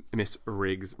Miss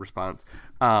Riggs' response,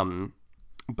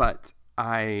 but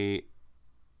I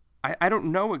don't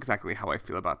know exactly how I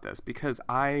feel about this because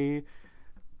I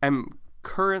am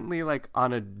currently like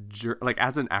on a like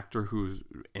as an actor who's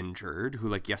injured, who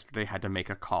like yesterday had to make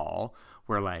a call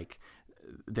where like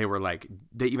they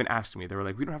even asked me, they were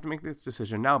like, we don't have to make this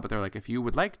decision now, but they're like, if you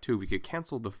would like to, we could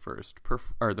cancel the first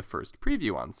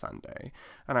preview on Sunday.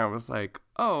 And I was like,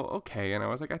 oh, okay. And I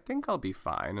was like, I think I'll be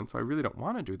fine. And so I really don't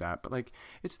want to do that. But like,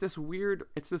 it's this weird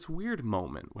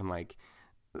moment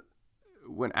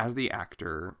when as the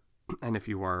actor, and if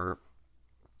you are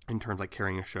in terms like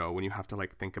carrying a show, when you have to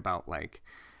like think about like,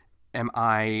 am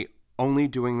I only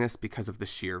doing this because of the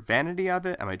sheer vanity of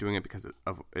it? Am I doing it because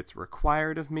of it's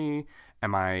required of me?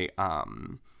 Am I,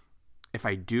 if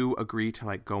I do agree to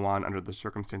like go on under the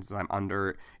circumstances I'm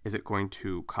under, is it going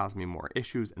to cause me more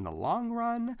issues in the long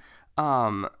run?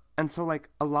 And so like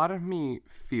a lot of me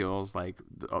feels like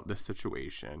the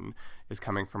situation is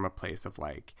coming from a place of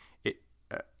like,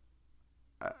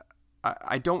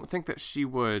 I don't think that she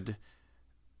would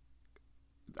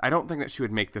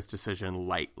make this decision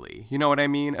lightly. You know what I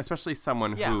mean? Especially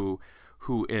someone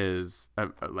who is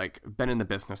like been in the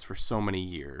business for so many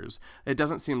years. It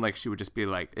doesn't seem like she would just be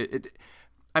like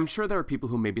I'm sure there are people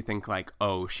who maybe think like,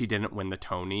 oh, she didn't win the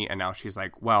Tony and now she's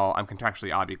like, well, I'm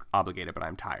contractually obligated, but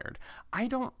I'm tired. I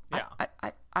don't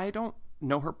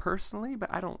know her personally, but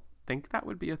I don't think that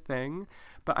would be a thing.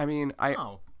 But I mean, I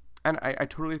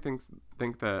totally think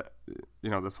that, you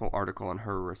know, this whole article and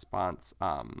her response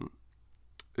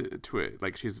to it,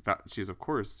 like she's of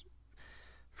course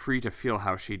free to feel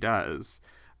how she does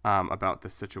about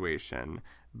this situation,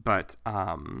 but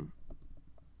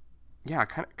yeah,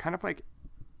 kind of like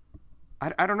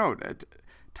I don't know.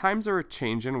 Times are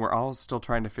changing. We're all still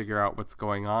trying to figure out what's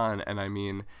going on, and I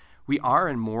mean, we're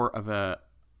in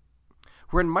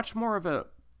much more of a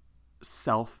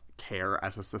self-care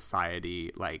as a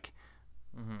society. Like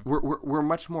we're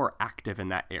much more active in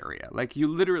that area. Like you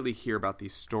literally hear about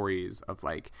these stories of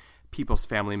like people's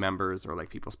family members or like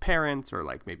people's parents or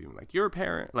like maybe like your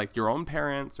parent, like your own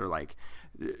parents, or like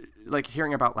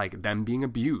hearing about like them being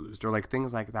abused or like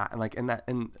things like that. And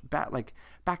like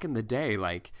back in the day,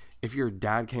 like if your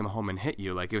dad came home and hit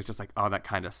you, like it was just like, oh, that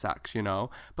kind of sucks, you know?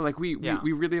 But like we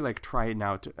really like try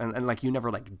now to, and like you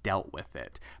never like dealt with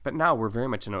it. But now we're very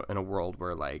much in a world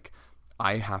where like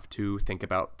I have to think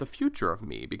about the future of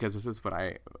me because this is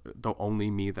the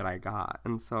only me that I got.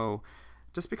 And so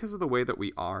just because of the way that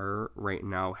we are right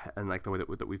now and like the way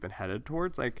that we've been headed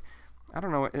towards, like, I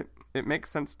don't know, it makes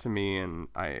sense to me. And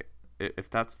if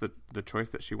that's the choice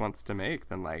that she wants to make,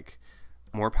 then like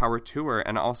more power to her.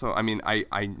 And also, I mean,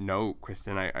 I know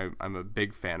Kristen, I'm a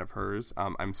big fan of hers.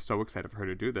 I'm so excited for her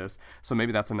to do this. So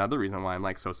maybe that's another reason why I'm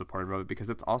like so supportive of it, because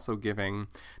it's also giving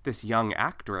this young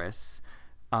actress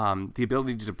the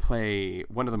ability to play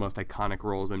one of the most iconic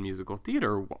roles in musical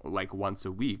theater like once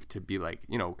a week, to be like,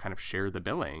 you know, kind of share the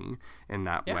billing in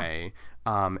that way,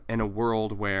 in a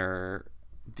world where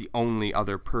the only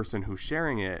other person who's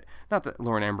sharing it, not that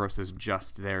Lauren Ambrose is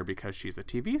just there because she's a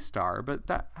TV star, but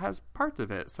that has parts of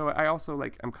it. So I also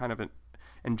like, I'm kind of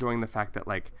enjoying the fact that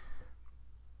like,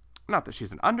 not that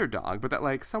she's an underdog, but that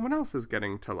like someone else is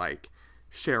getting to like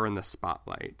share in the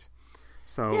spotlight.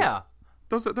 So yeah.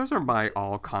 Those are my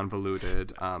all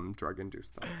convoluted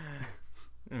drug-induced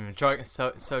thoughts.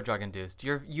 So drug-induced.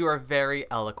 You are very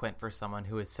eloquent for someone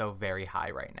who is so very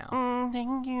high right now.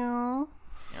 Thank you.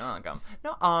 You're welcome.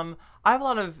 No, I have a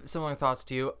lot of similar thoughts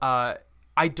to you. I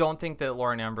don't think that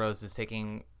Lauren Ambrose is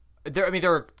taking. There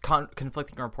are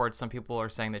conflicting reports. Some people are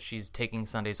saying that she's taking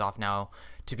Sundays off now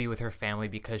to be with her family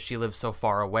because she lives so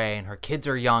far away and her kids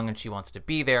are young and she wants to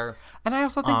be there. And I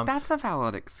also think that's a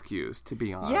valid excuse, to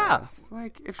be honest. Yeah,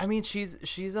 like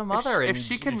she's a mother. If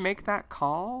she can make that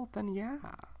call, then yeah.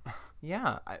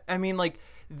 Yeah, I mean, like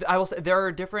I will say, there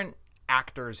are different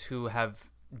actors who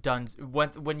have done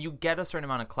when you get a certain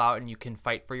amount of clout and you can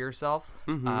fight for yourself.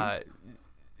 No,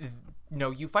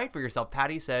 you fight for yourself.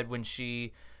 Patty said when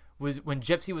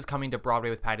Gypsy was coming to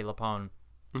Broadway with Patti LuPone,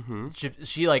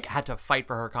 she like had to fight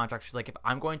for her contract. She's like, if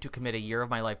I'm going to commit a year of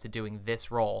my life to doing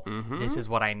this role, this is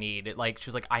what I need. Like she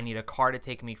was like, I need a car to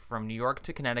take me from New York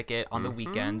to Connecticut on the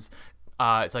weekends.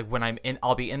 It's like when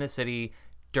I'll be in the city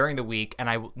during the week and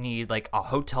I need like a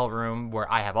hotel room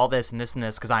where I have all this and this and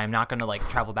this because I am not going to like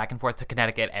travel back and forth to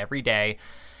Connecticut every day.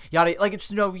 Yada, like, it's,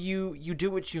 you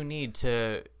do what you need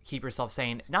to keep yourself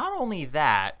sane. Not only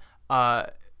that,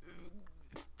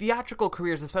 theatrical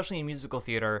careers, especially in musical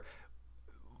theater,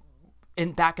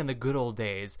 back in the good old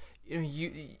days,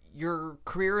 your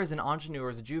career as an ingenue or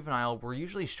as a juvenile were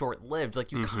usually short-lived.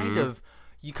 Like, you kind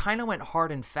of went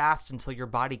hard and fast until your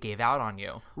body gave out on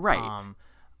you. Right.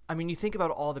 I mean, you think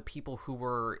about all the people who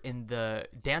were in the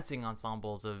dancing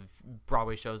ensembles of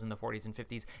Broadway shows in the 40s and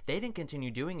 50s. They didn't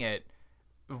continue doing it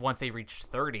once they reached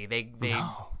 30.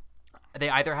 They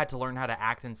either had to learn how to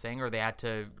act and sing or they had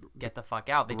to get the fuck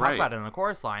out. They talk about it in the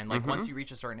chorus line. Like, once you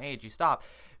reach a certain age, you stop.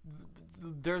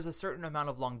 There's a certain amount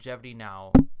of longevity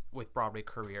now with Broadway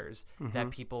careers that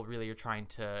people really are trying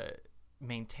to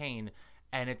maintain.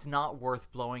 And it's not worth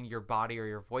blowing your body or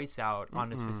your voice out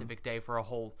on a specific day for a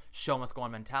whole show must go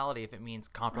on mentality if it means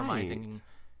compromising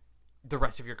the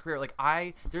rest of your career. Like,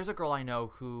 there's a girl I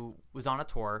know who was on a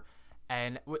tour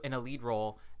and in a lead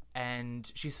role,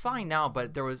 and she's fine now,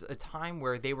 but there was a time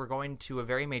where they were going to a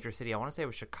very major city. I want to say it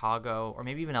was Chicago or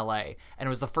maybe even LA, and it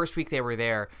was the first week they were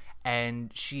there, and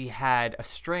she had a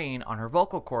strain on her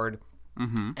vocal cord.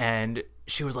 And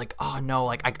she was like, oh no,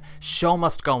 like, show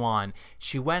must go on.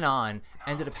 She went on,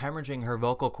 ended up hemorrhaging her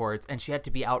vocal cords, and she had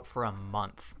to be out for a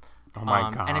month. Oh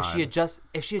my God. And if she had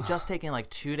just taken like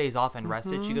 2 days off and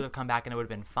rested, she could have come back and it would have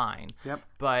been fine. Yep.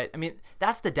 But I mean,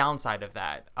 that's the downside of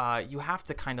that. You have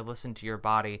to kind of listen to your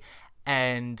body.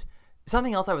 And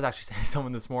something else I was actually saying to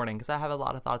someone this morning, because I have a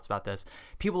lot of thoughts about this.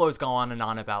 People always go on and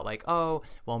on about like, oh,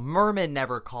 well, Merman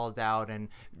never called out and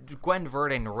Gwen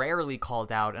Verdon rarely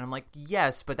called out. And I'm like,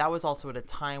 yes, but that was also at a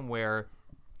time where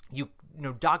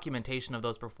documentation of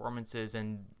those performances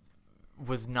and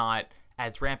was not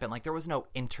as rampant. Like, there was no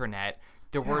internet.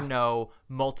 There were no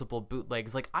multiple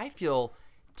bootlegs. Like, I feel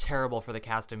terrible for the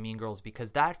cast of Mean Girls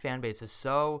because that fan base is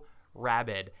so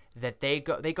rabid that they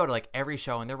go to like every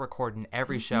show and they're recording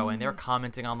every show and they're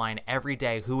commenting online every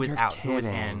day who is out, who is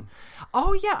in.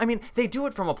 Oh yeah, I mean, they do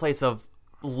it from a place of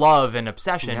love and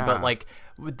obsession, but like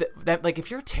that, like,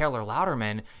 if you're Taylor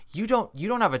Louderman, you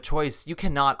don't have a choice. You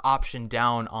cannot option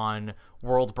down on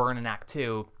World Burn in Act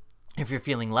 2 if you're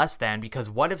feeling less than, because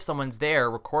what if someone's there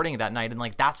recording that night and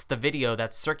like that's the video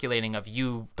that's circulating of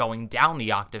you going down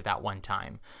the octave that one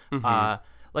time.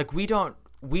 Like, we don't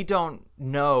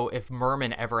know if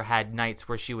Merman ever had nights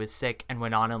where she was sick and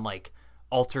went on and like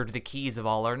altered the keys of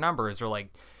all our numbers, or like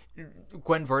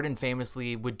Gwen Verdon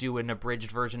famously would do an abridged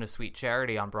version of Sweet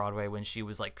Charity on Broadway when she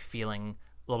was like feeling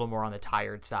a little more on the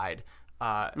tired side.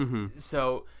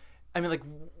 So, I mean, like,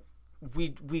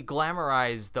 we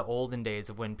glamorize the olden days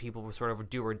of when people were sort of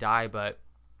do or die, but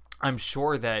I'm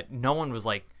sure that no one was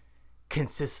like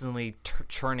consistently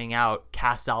churning out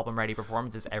cast album ready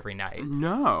performances every night.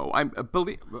 No, I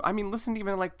mean, listen to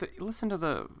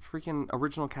the freaking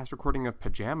original cast recording of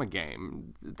Pajama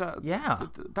Game.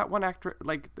 That one actor,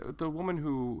 like the woman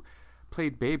who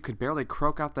played Babe, could barely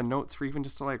croak out the notes for even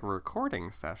just a like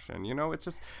recording session. It's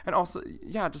just, and also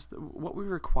just what we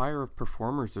require of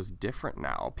performers is different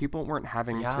now. People weren't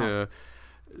having to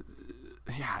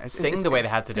sing the way they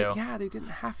had to do. They didn't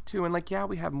have to. And like,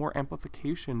 we have more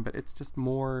amplification, but it's just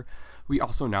more, we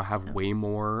also now have way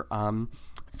more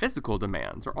physical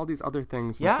demands or all these other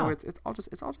things. And so it's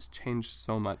all just changed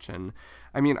so much. And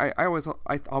I mean, I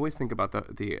always think about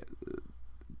the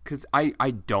because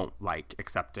I don't like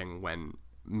accepting when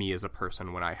me as a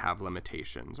person, when I have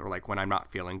limitations or like when I'm not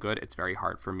feeling good, it's very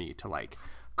hard for me to like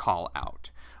call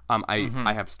out.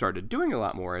 I have started doing a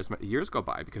lot more as years go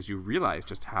by, because you realize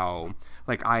just how,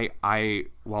 like, I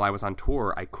while I was on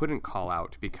tour, I couldn't call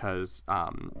out because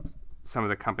some of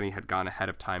the company had gone ahead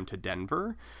of time to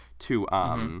Denver to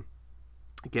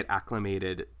get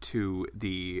acclimated to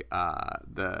the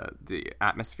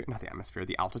atmosphere, not the atmosphere,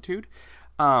 the altitude.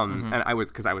 And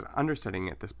because I was understudying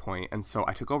at this point, and so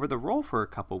I took over the role for a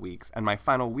couple weeks, and my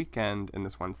final weekend in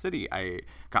this one city, I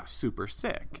got super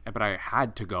sick, but I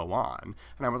had to go on,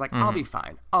 and I was like, I'll be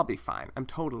fine, I'm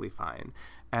totally fine.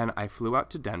 And I flew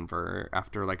out to Denver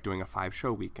after like doing a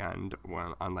 5-show weekend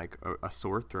on like a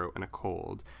sore throat and a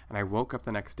cold, and I woke up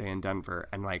the next day in Denver,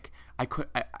 and like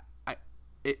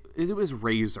it was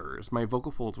razors. My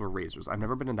vocal folds were razors. I've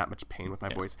never been in that much pain with my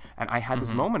voice. And I had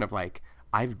this moment of like,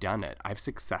 I've done it. I've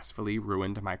successfully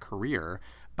ruined my career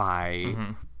by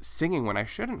singing when I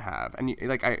shouldn't have. And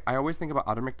like, I always think about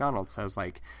Audra McDonald says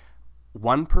like,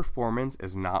 one performance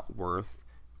is not worth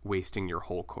wasting your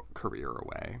whole career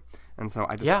away. And so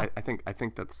I just, I think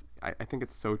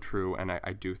it's so true. And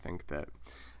I do think that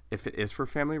if it is for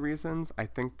family reasons, I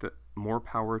think that more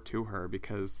power to her,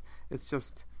 because it's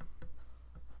just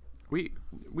we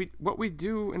what we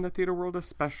do in the theater world is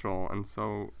special, and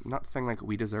so not saying like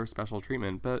we deserve special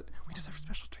treatment, but we deserve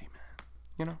special treatment,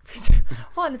 you know.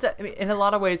 Well, and I mean, in a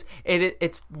lot of ways,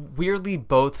 it's weirdly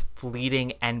both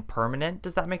fleeting and permanent.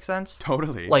 Does that make sense?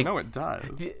 Totally. Like, no, it does.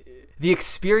 The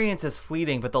experience is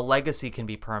fleeting, but the legacy can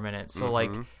be permanent. So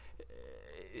like,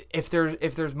 if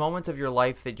there's moments of your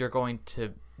life that you're going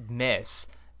to miss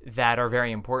that are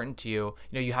very important to you,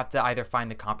 you have to either find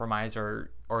the compromise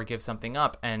or give something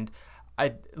up. And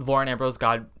Lauren Ambrose,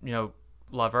 God,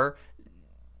 love her,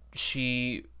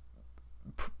 she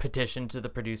petitioned to the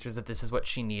producers that this is what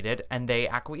she needed, and they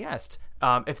acquiesced.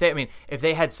 If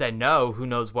they had said no, who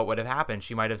knows what would have happened?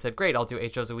 She might have said, "Great, I'll do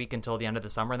 8 shows a week until the end of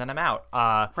the summer, and then I'm out."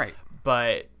 Right.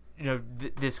 But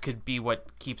this could be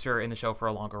what keeps her in the show for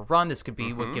a longer run. This could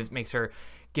be what makes her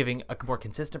giving a more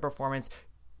consistent performance.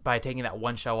 By taking that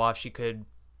one show off, she could,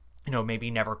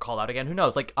 maybe never call out again. Who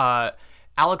knows? Like,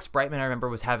 Alex Brightman, I remember,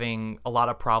 was having a lot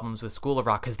of problems with School of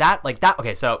Rock because that.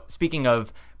 Okay, so speaking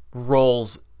of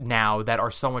roles now that are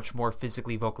so much more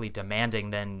physically, vocally demanding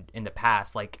than in the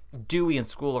past, like Dewey in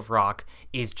School of Rock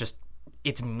is just,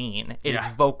 it's mean. It is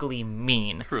vocally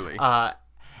mean. Truly.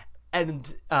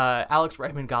 And Alex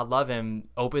Brightman, God love him,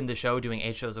 opened the show doing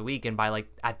 8 shows a week, and by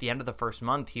at the end of the first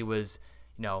month, he was,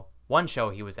 1 show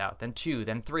he was out, then 2,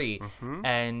 then 3,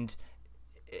 and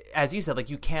as you said,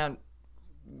 you can't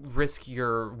risk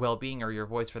your well-being or your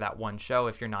voice for that 1 show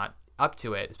if you're not up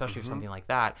to it, especially for something like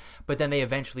that. But then they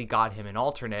eventually got him an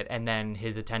alternate, and then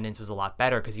his attendance was a lot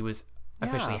better because he was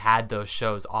officially had those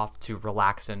shows off to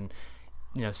relax and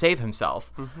save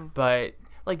himself. But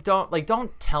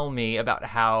don't tell me about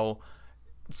how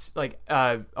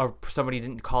somebody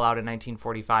didn't call out in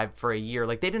 1945 for a year.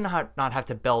 They did not have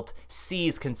to belt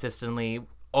C's consistently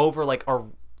over a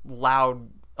loud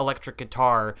electric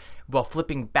guitar while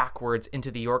flipping backwards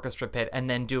into the orchestra pit and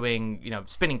then doing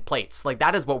spinning plates.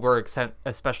 That is what we're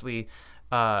especially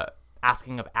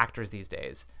asking of actors these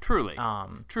days. Truly.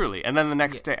 And then the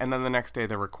next day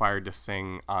they're required to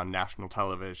sing on national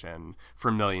television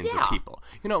for millions of people.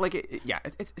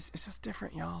 It's just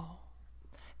different, y'all.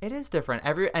 It is different.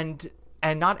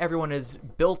 And not everyone is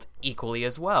built equally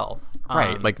as well.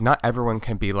 Right. Not everyone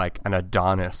can be an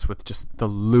Adonis with just the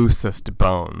loosest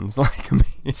bones like me.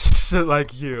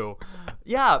 Like you.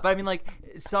 Yeah, but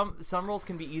some roles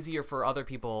can be easier for other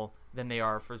people than they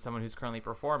are for someone who's currently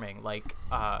performing.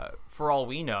 For all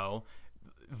we know,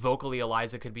 vocally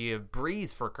Eliza could be a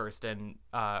breeze for Kirsten,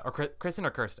 or Kristen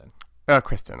or Kirsten.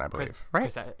 Kristen, I believe. Right?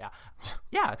 Kristen,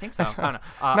 yeah, I think so. I don't know.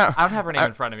 I don't have her name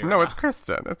in front of me. No, it's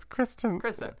Kristen. It's Kristen.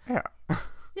 Kristen. Yeah.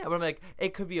 Yeah, but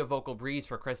it could be a vocal breeze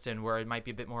for Kristen, where it might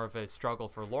be a bit more of a struggle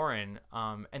for Lauren,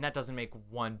 and that doesn't make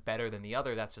one better than the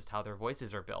other. That's just how their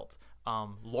voices are built.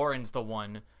 Lauren's the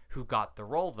one who got the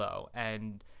role, though,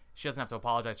 and she doesn't have to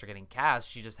apologize for getting cast.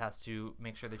 She just has to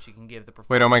make sure that she can give the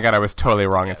performance. Wait, oh my God, I was totally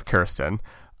wrong. It's Kirsten.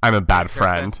 I'm a bad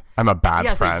friend. I'm a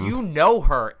bad friend. So you know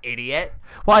her, idiot.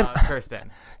 Well,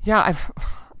 Kirsten. Yeah,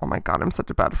 oh my God, I'm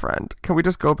such a bad friend. Can we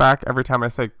just go back every time I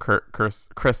say Chris?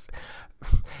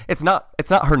 It's not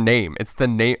her name. It's the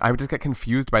name. I just get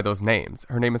confused by those names.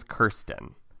 Her name is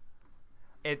Kirsten.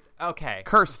 It's okay.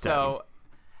 Kirsten. So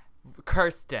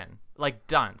Kirsten, like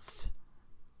Dunst.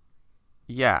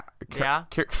 Yeah. Yeah.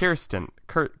 Kirsten.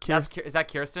 Is that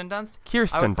Kirsten Dunst?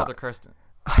 Kirsten. I always called her Kirsten.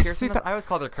 I always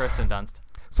called her Kirsten Dunst.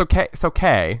 So K.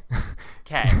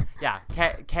 K. Yeah.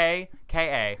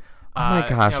 K-A. Oh my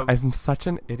gosh, I'm such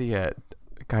an idiot.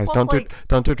 Guys,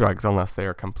 don't do drugs unless they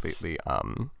are completely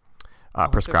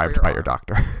prescribed by your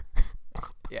doctor.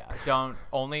 Yeah, don't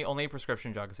only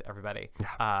prescription drugs, everybody.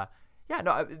 Yeah.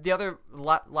 The other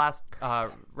last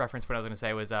reference point I was going to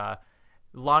say was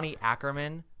Lonnie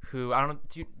Ackerman, who I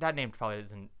don't know, that name probably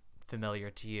isn't familiar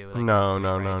to you.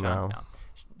 No.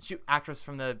 She actress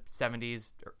from the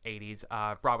 70s or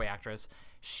 80s, Broadway actress.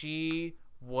 She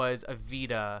was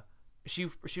Evita. She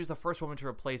was the first woman to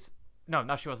replace.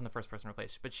 No, she wasn't the first person to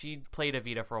replace, but she played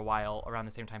Evita for a while around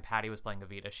the same time Patty was playing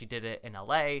Evita. She did it in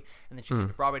LA, and then she came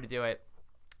to Broadway to do it.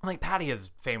 Patty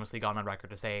has famously gone on record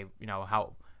to say,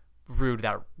 how rude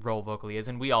that role vocally is,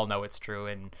 and we all know it's true.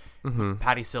 And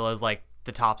Patty still is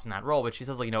the tops in that role, but she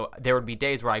says there would be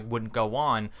days where I wouldn't go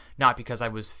on, not because I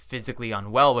was physically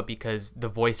unwell, but because the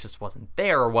voice just wasn't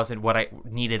there or wasn't what I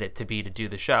needed it to be to do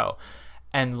the show.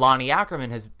 And Lonnie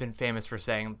Ackerman has been famous for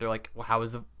saying, they're like, well, how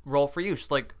is the role for you? She's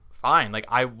like, fine.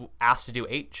 I asked to do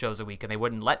 8 shows a week and they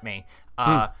wouldn't let me.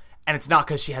 And it's not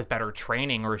because she has better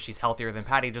training or she's healthier than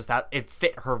Patty, just that it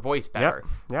fit her voice better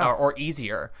or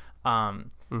easier.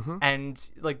 And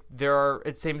like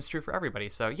it seems true for everybody.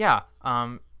 So yeah,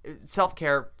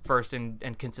 self-care first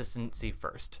and consistency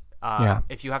first.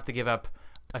 If you have to give up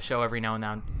a show every now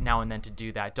and then to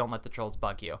do that, don't let the trolls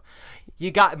bug you.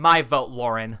 You got my vote,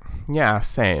 Lauren. Yeah,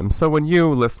 same. So when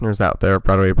you listeners out there,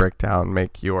 Broadway Breakdown,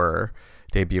 make your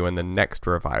debut in the next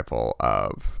revival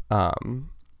of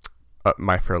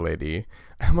My Fair Lady,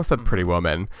 I almost said Pretty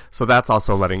Woman, so that's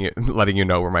also letting you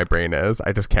know where my brain is.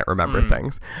 I just can't remember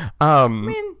things. I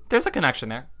mean, there's a connection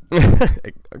there.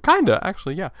 Kinda,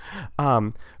 actually, yeah.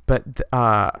 But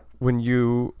when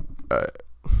you,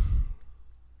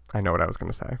 I know what I was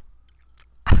gonna say.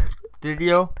 Did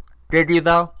you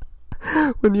though?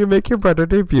 When you make your Broadway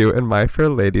debut in My Fair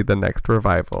Lady, the next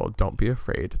revival, don't be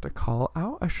afraid to call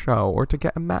out a show or to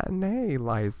get a matinee,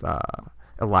 Eliza.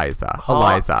 Call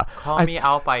me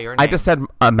out by your name. I just said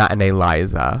a matinee,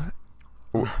 Liza.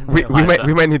 We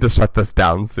might need to shut this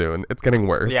down soon. It's getting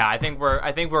worse. Yeah, I think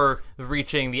we're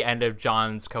reaching the end of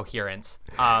John's coherence.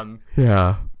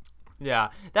 Yeah. I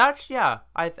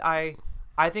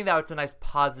think that was a nice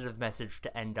positive message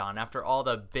to end on after all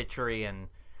the bitchery and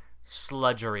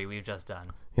sludgery we've just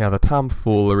done. Yeah, the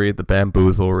tomfoolery, the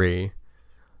bamboozlery,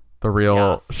 the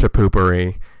real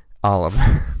shapoopery, all of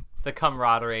it. The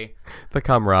camaraderie. The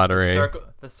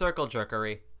circle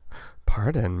jerkery.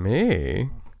 Pardon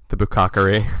me. The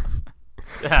bukkake.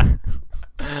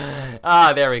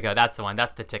 There we go. That's the one.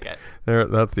 That's the ticket.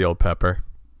 That's the old pepper.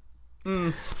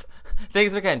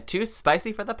 Things are getting too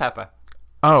spicy for the pepper.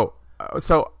 Oh,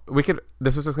 so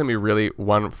this is just going to be really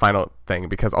one final thing,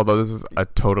 because although this is a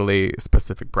totally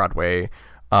specific Broadway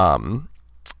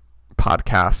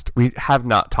podcast, we have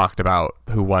not talked about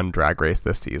who won Drag Race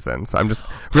this season. So I'm just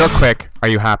real quick. Are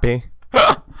you happy?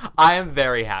 I am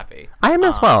very happy. I am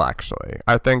as well, actually.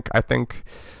 I think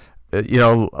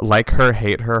like her,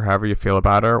 hate her, however you feel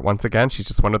about her. Once again, she's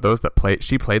just one of those that played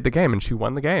the game and she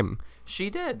won the game. She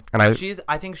did. And I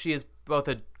think she is both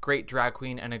a great drag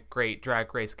queen and a great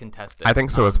Drag Race contestant. I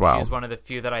think so as well. She's one of the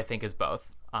few that I think is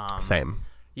both. Same.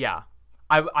 Yeah.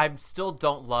 I still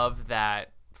don't love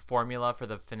that formula for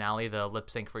the finale, the lip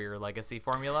sync for your legacy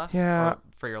formula. Yeah.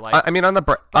 For your life. I mean, on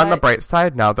the bright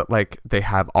side, now that like they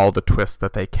have all the twists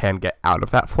that they can get out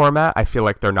of that format, I feel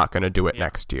like they're not going to do it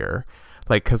next year.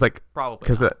 Because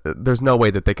there's no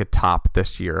way that they could top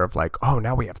this year of like, oh,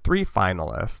 now we have 3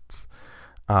 finalists.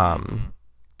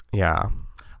 Yeah.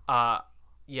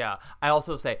 Yeah. I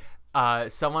also say,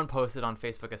 someone posted on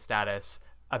Facebook a status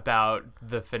about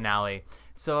the finale.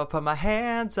 So I put my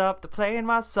hands up, they're playing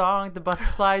my song, the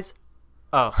butterflies.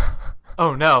 Oh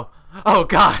no. Oh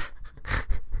God.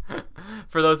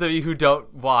 For those of you who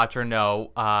don't watch or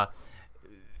know,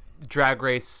 Drag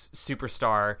Race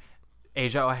superstar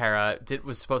Asia O'Hara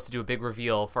was supposed to do a big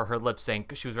reveal for her lip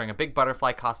sync. She was wearing a big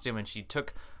butterfly costume, and she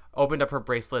opened up her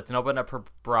bracelets and opened up her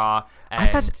bra,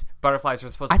 and butterflies were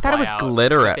supposed to fly out. I thought it was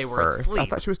glitter at first. Asleep. I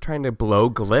thought she was trying to blow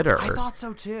glitter. I thought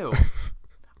so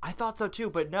too,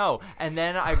 but no. And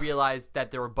then I realized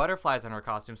that there were butterflies on her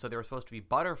costume, so they were supposed to be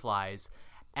butterflies.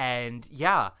 And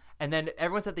yeah, and then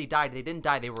everyone said they died. They didn't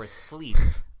die. They were asleep.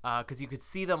 Because you could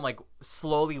see them like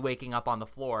slowly waking up on the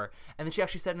floor. And then she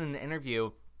actually said in an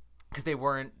interview, because they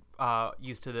weren't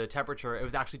used to the temperature, it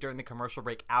was actually during the commercial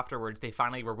break afterwards, they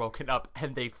finally were woken up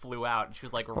and they flew out. And she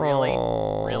was like,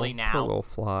 really now? Poor little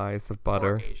flies of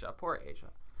butter. Poor Asia.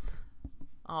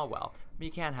 Oh, well.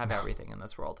 You can't have everything in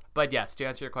this world. But yes, to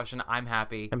answer your question, I'm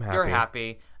happy. You're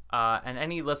happy. And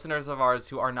any listeners of ours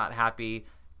who are not happy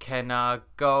can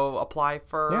go apply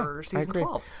for season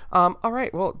 12. All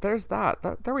right, well, there's that.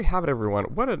 There we have it, everyone.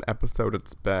 What an episode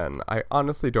it's been. I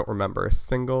honestly don't remember a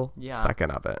single second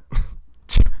of it.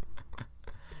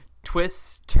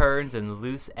 Twists, turns, and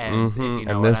loose ends, if you know what I mean.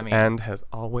 And this end has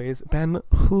always been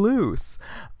loose.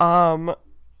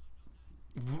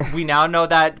 We now know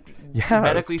that,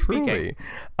 medically truly. speaking.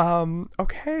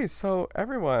 Okay, so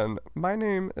everyone, my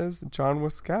name is John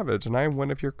Wiscavage, and I am one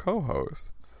of your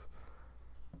co-hosts.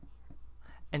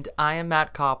 And I am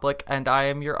Matt Koplik, and I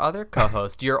am your other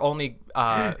co-host. You're only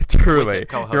truly,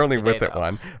 co-host you're only today, with it though.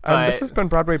 one. This has been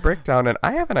Broadway Breakdown, and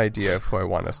I have an idea of who I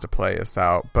want us to play us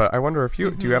out. But I wonder if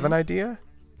do you have an idea?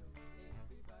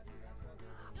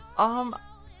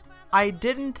 I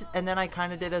didn't, and then I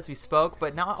kind of did as we spoke.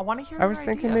 But now I want to hear. I was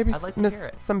thinking maybe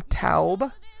some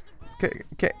taub,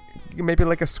 maybe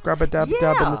like a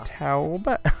scrub-a-dub-dub in the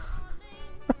taub.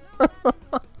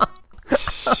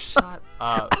 Shut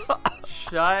up.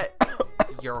 Shut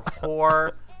your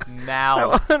whore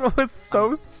mouth. That one was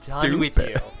so stupid. Done with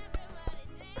you.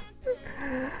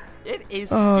 It is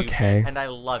stupid, and I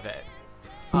love it.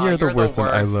 You're the worst, and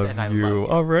I love you.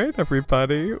 All right,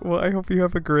 everybody. Well, I hope you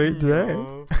have a great day.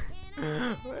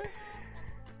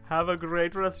 Have a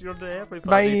great rest of your day,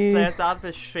 everybody. Bye. Play us out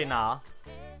with Shina.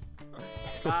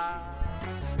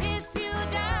 If you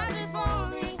die for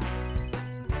me,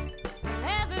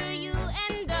 wherever you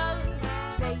end up,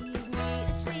 save me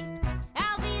a seat.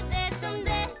 I'll be there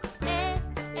someday.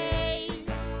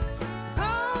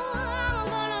 Oh, I'm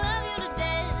gonna love you to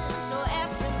death. So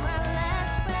after my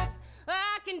last breath,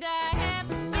 I can die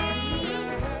happy. I can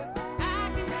die happy. I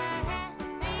can die happy.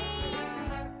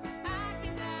 I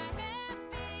can die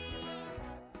happy.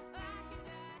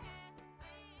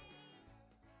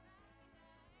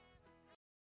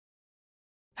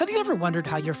 Have you ever wondered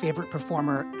how your favorite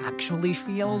performer actually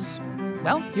feels?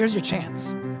 Well, here's your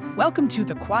chance. Welcome to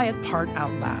The Quiet Part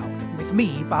Out Loud with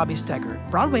me, Bobby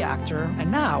Steggert, Broadway actor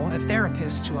and now a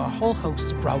therapist to a whole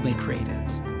host of Broadway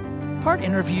creatives. Part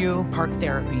interview, part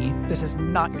therapy, this is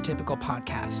not your typical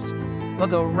podcast. We'll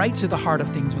go right to the heart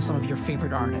of things with some of your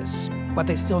favorite artists, what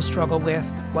they still struggle with,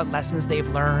 what lessons they've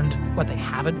learned, what they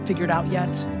haven't figured out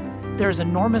yet. There's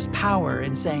enormous power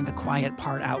in saying the quiet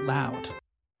part out loud.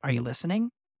 Are you listening?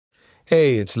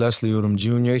 Hey, it's Leslie Odom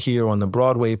Jr. here on the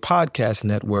Broadway Podcast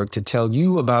Network to tell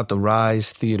you about the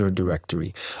Rise Theater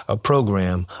Directory, a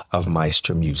program of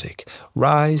Maestro Music.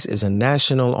 Rise is a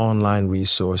national online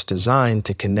resource designed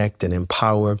to connect and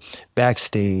empower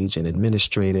backstage and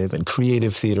administrative and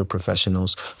creative theater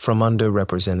professionals from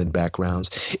underrepresented backgrounds.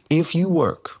 If you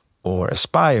work or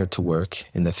aspire to work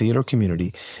in the theater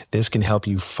community, this can help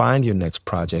you find your next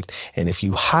project. And if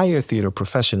you hire theater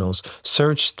professionals,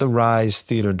 search the Rise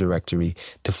Theater Directory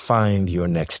to find your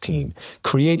next team.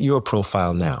 Create your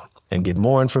profile now and get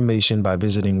more information by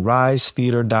visiting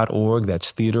risetheater.org. That's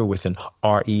theater with an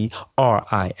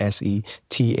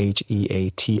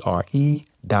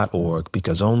RERISETHEATRE.org,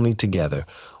 because only together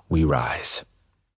we rise.